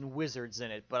guns and wizards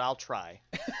in it, but I'll try.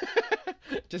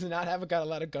 Does not have got a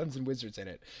lot of guns and wizards in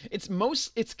it.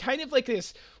 It's kind of like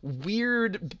this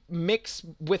weird mix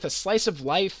with a slice of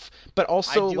life, but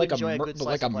also like a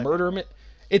murder.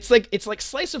 It's like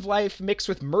slice of life mixed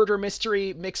with murder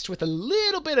mystery mixed with a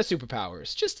little bit of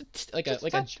superpowers. Just a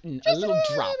little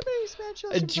drop,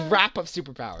 a drop of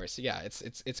superpowers. Yeah,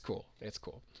 it's cool. It's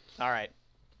cool. All right,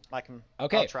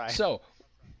 Okay, I'll try. So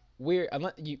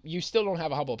you still don't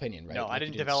have a humble opinion, right? No, I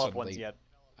didn't develop ones yet.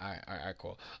 All right,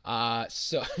 cool.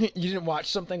 So you didn't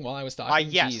watch something while I was talking?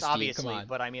 Yes, Jeez, Steve, obviously, come on.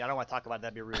 but I mean, I don't want to talk about it.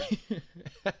 That'd be rude.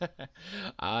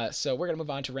 So we're gonna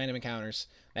move on to random encounters.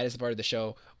 That is the part of the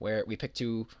show where we pick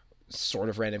two sort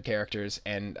of random characters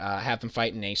and have them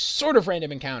fight in a sort of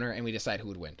random encounter, and we decide who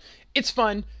would win. It's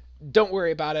fun. Don't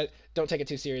worry about it. Don't take it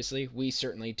too seriously. We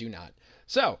certainly do not.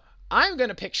 So I'm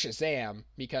gonna pick Shazam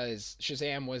because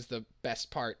Shazam was the best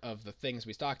part of the things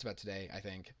we talked about today, I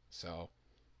think. So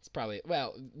it's probably,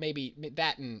 well, maybe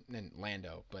that and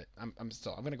Lando, but I'm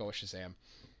gonna go with Shazam.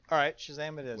 All right,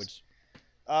 Shazam it is.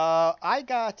 I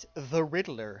got the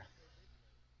Riddler.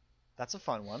 That's a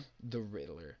fun one. The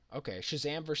Riddler. Okay,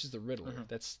 Shazam versus the Riddler.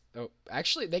 Mm-hmm.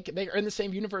 Actually they are in the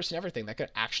same universe and everything. That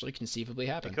could actually conceivably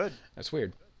happen. It could. That's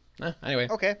weird. Anyway.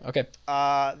 Okay. Okay.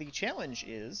 The challenge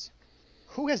is,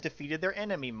 who has defeated their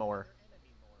enemy more?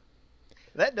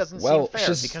 That doesn't seem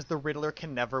fair because the Riddler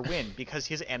can never win because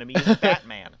his enemy is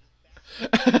Batman.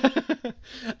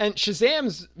 And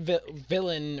Shazam's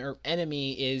villain or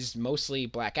enemy is mostly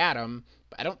Black Adam.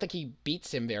 I don't think he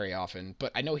beats him very often,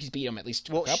 but I know he's beat him at least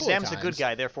a couple of times. Shazam's a good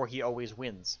guy, therefore he always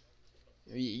wins.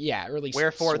 Yeah, or at least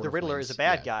wherefore the Riddler is a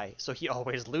bad guy, so he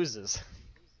always loses.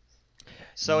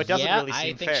 So it doesn't really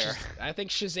seem fair. I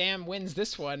think Shazam wins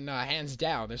this one hands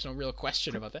down. There's no real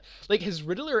question about that. Like, has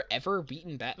Riddler ever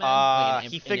beaten Batman?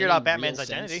 He figured out Batman's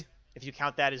identity, if you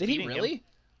count that as beating him. Did he really?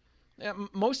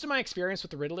 Most of my experience with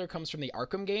the Riddler comes from the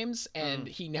Arkham games, and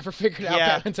he never figured out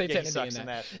Batman's identity in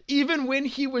that. Even when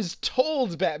he was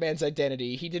told Batman's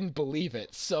identity, he didn't believe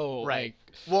it. So, right.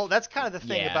 Well, that's kind of the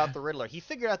thing about the Riddler. He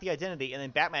figured out the identity, and then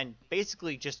Batman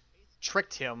basically just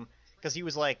tricked him because he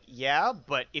was like, yeah,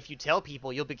 but if you tell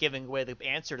people, you'll be giving away the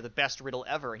answer to the best riddle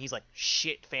ever. And he's like,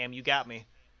 shit, fam, you got me.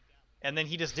 And then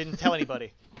he just didn't tell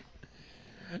anybody.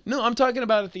 No, I'm talking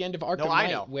about at the end of Arkham Knight. No, I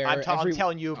know. Where I'm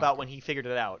telling you about when he figured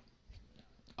it out.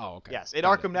 Oh, okay. Yes, in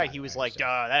Arkham Knight, he was like,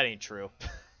 duh, that ain't true.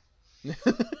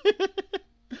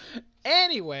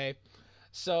 Anyway,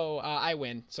 so I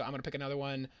win. So I'm going to pick another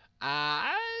one.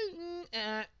 I'm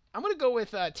going to go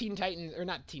with Teen Titans, or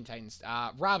not Teen Titans,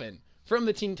 Robin from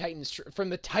the Titans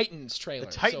trailer.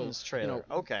 The Titans trailer,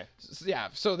 okay. Yeah,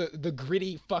 so the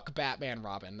gritty fuck Batman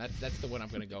Robin. That's the one I'm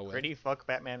going to go with. Gritty fuck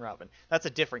Batman Robin. That's a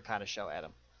different kind of show,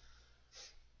 Adam.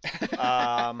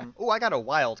 I got a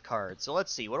wild card. So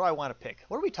let's see. What do I want to pick?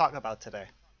 What are we talking about today?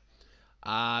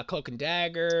 Cloak and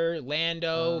Dagger,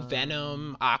 Lando,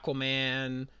 Venom,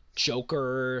 Aquaman,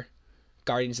 Joker,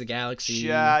 Guardians of the Galaxy.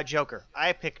 Joker.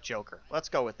 I pick Joker. Let's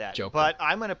go with that. Joker. But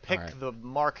I'm gonna pick the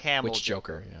Mark Hamill. Which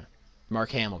Joker? Yeah.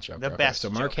 Mark Hamill Joker. The best. So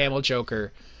Mark Hamill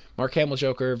Joker. Mark Hamill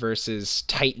Joker versus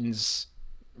Titans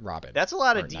Robin. That's a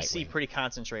lot of DC pretty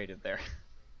concentrated there.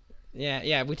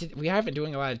 Yeah, we haven't been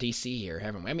doing a lot of DC here,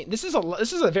 haven't we? I mean, this is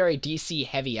a very DC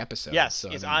heavy episode. Yes, so,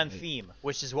 it's on theme,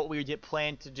 which is what we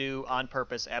planned to do on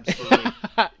purpose, absolutely,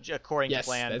 according to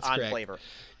plan, on correct. flavor.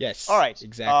 Yes. All right.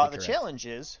 Exactly. The challenge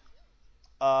is,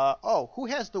 who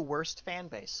has the worst fan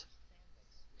base?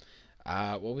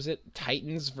 What was it?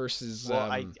 Titans versus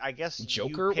I guess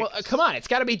Joker. Well, come on, it's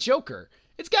got to be Joker.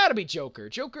 It's got to be Joker.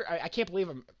 Joker. I can't believe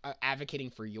I'm advocating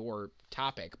for your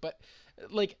topic, but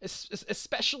like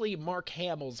especially Mark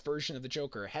Hamill's version of the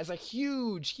Joker has a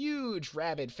huge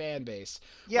rabid fan base.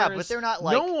 Yeah, but they're not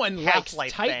like no one Half-Life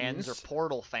likes fans or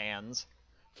Portal fans.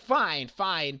 Fine,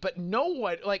 but no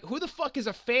one who the fuck is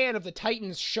a fan of the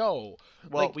Titans show?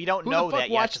 Well, we don't know that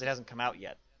yet because it hasn't come out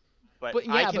yet. But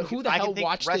who the hell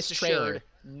watched this trailer?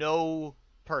 no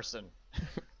person.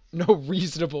 No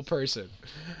reasonable person.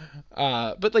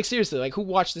 But like seriously, like who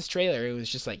watched this trailer? It was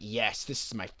just like, yes, this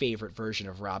is my favorite version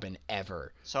of Robin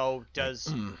ever. So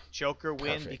does Joker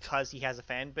win perfect. because he has a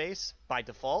fan base by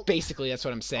default? Basically, that's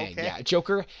what I'm saying. Okay. Yeah,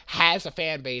 Joker has a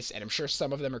fan base, and I'm sure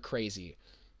some of them are crazy.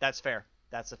 That's fair.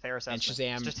 That's a fair assessment. And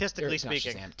Shazam, statistically not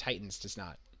speaking. Shazam, Titans does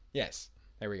not. Yes,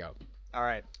 there we go. All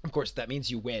right. Of course, that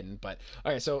means you win. But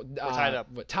all right, so We're tied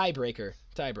up. What tiebreaker?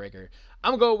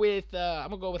 I'm gonna go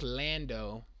with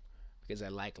Lando because I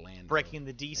like Lando. Breaking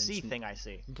the DC thing, I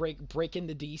see. Breaking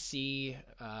the DC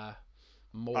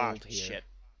mold here. Shit.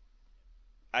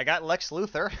 I got Lex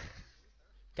Luthor.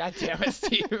 God damn it,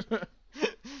 Steve.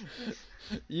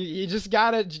 you just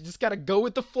gotta go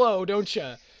with the flow, don't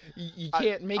you? You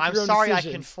can't make your own decisions. I'm sorry I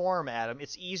conform, Adam.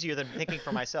 It's easier than thinking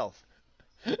for myself.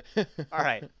 All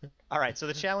right. So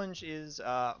the challenge is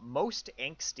most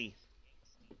angsty.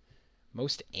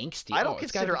 Most angsty. I don't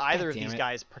consider either of these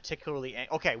guys particularly.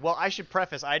 Okay, well, I should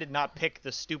preface: I did not pick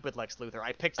the stupid Lex Luthor.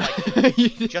 I picked like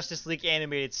Justice League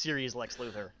animated series Lex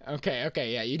Luthor.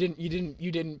 Okay, yeah. You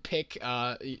didn't pick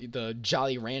the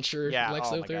Jolly Rancher Lex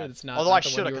Luthor. That's not. Although not I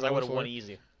should have, because I would have won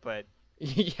easy. easy. But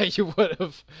yeah, you would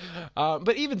have.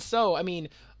 But even so, I mean,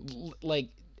 like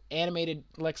animated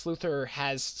Lex Luthor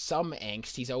has some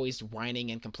angst. He's always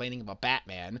whining and complaining about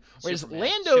Batman, whereas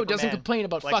Lando doesn't complain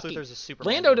about Lex fucking. Luthor's a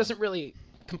Superman Lando villain. doesn't really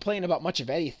complain about much of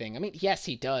anything. I mean, yes,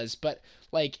 he does, but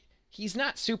like he's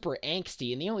not super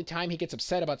angsty, and the only time he gets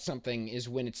upset about something is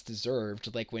when it's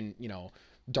deserved, like when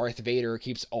Darth Vader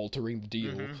keeps altering the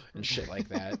deal and shit like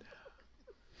that.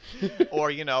 Or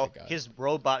his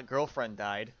robot girlfriend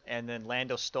died, and then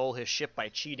Lando stole his ship by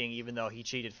cheating, even though he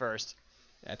cheated first.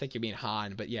 I think you mean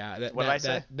Han, but yeah, what did I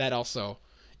say? That also.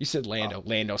 You said Lando.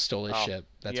 Lando stole his ship.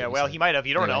 That's yeah, what well, said. he might have.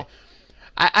 You don't know.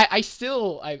 I'm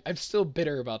still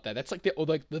bitter about that. That's like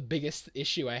the biggest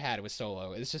issue I had with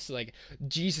Solo. It's just like,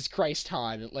 Jesus Christ,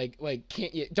 Han, like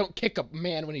don't kick a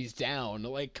man when he's down.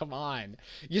 Like, come on,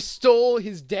 you stole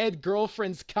his dead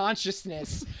girlfriend's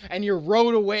consciousness and you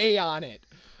rode away on it.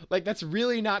 Like, that's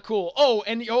really not cool. Oh,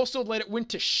 and you also let it went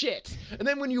to shit. And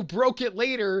then when you broke it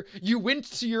later, you went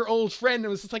to your old friend and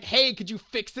was just like, hey, could you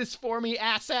fix this for me,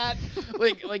 asshat?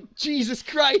 like Jesus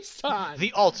Christ, Han.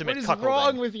 The ultimate What is cuckolding.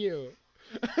 wrong with you?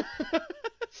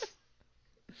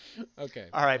 Okay.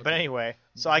 All right, but anyway,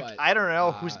 so I don't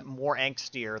know who's uh, more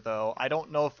angstier, though. I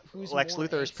don't know if Who's Lex more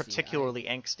Luthor is angsty? particularly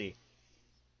angsty.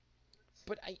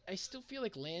 But I still feel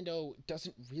like Lando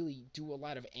doesn't really do a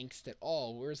lot of angst at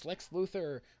all, whereas Lex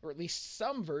Luthor, or at least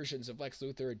some versions of Lex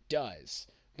Luthor, does.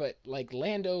 But like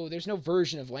Lando, there's no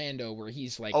version of Lando where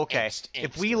he's like Okay, angst,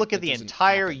 if angst, we like, look at that the doesn't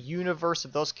entire happen. universe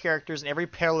of those characters and every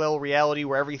parallel reality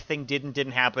where everything did and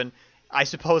didn't happen, I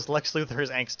suppose Lex Luthor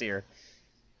is angstier.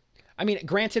 I mean,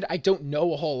 granted, I don't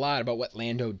know a whole lot about what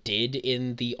Lando did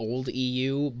in the old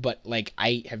EU, but like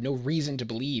I have no reason to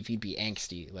believe he'd be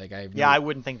angsty. Like I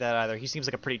wouldn't think that either. He seems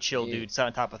like a pretty chill dude, set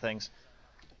on top of things.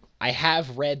 I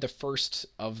have read the first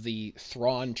of the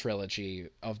Thrawn trilogy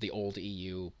of the old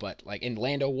EU, but like, and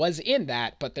Lando was in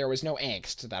that, but there was no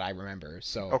angst that I remember.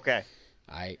 So Okay,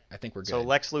 I think we're good. so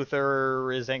Lex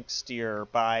Luthor is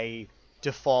angstier by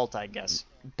default, I guess.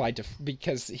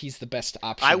 Because he's the best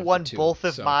option. I of the won two, both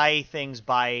of so. my things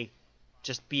by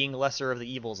just being lesser of the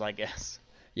evils, I guess.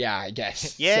 Yeah, I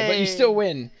guess. Yay! So, but you still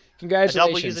win. Congratulations,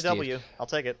 A W is a Steve. W. I'll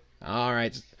take it. All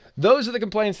right. Those are the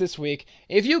complaints this week.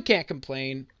 If you can't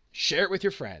complain, share it with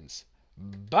your friends.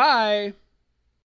 Bye.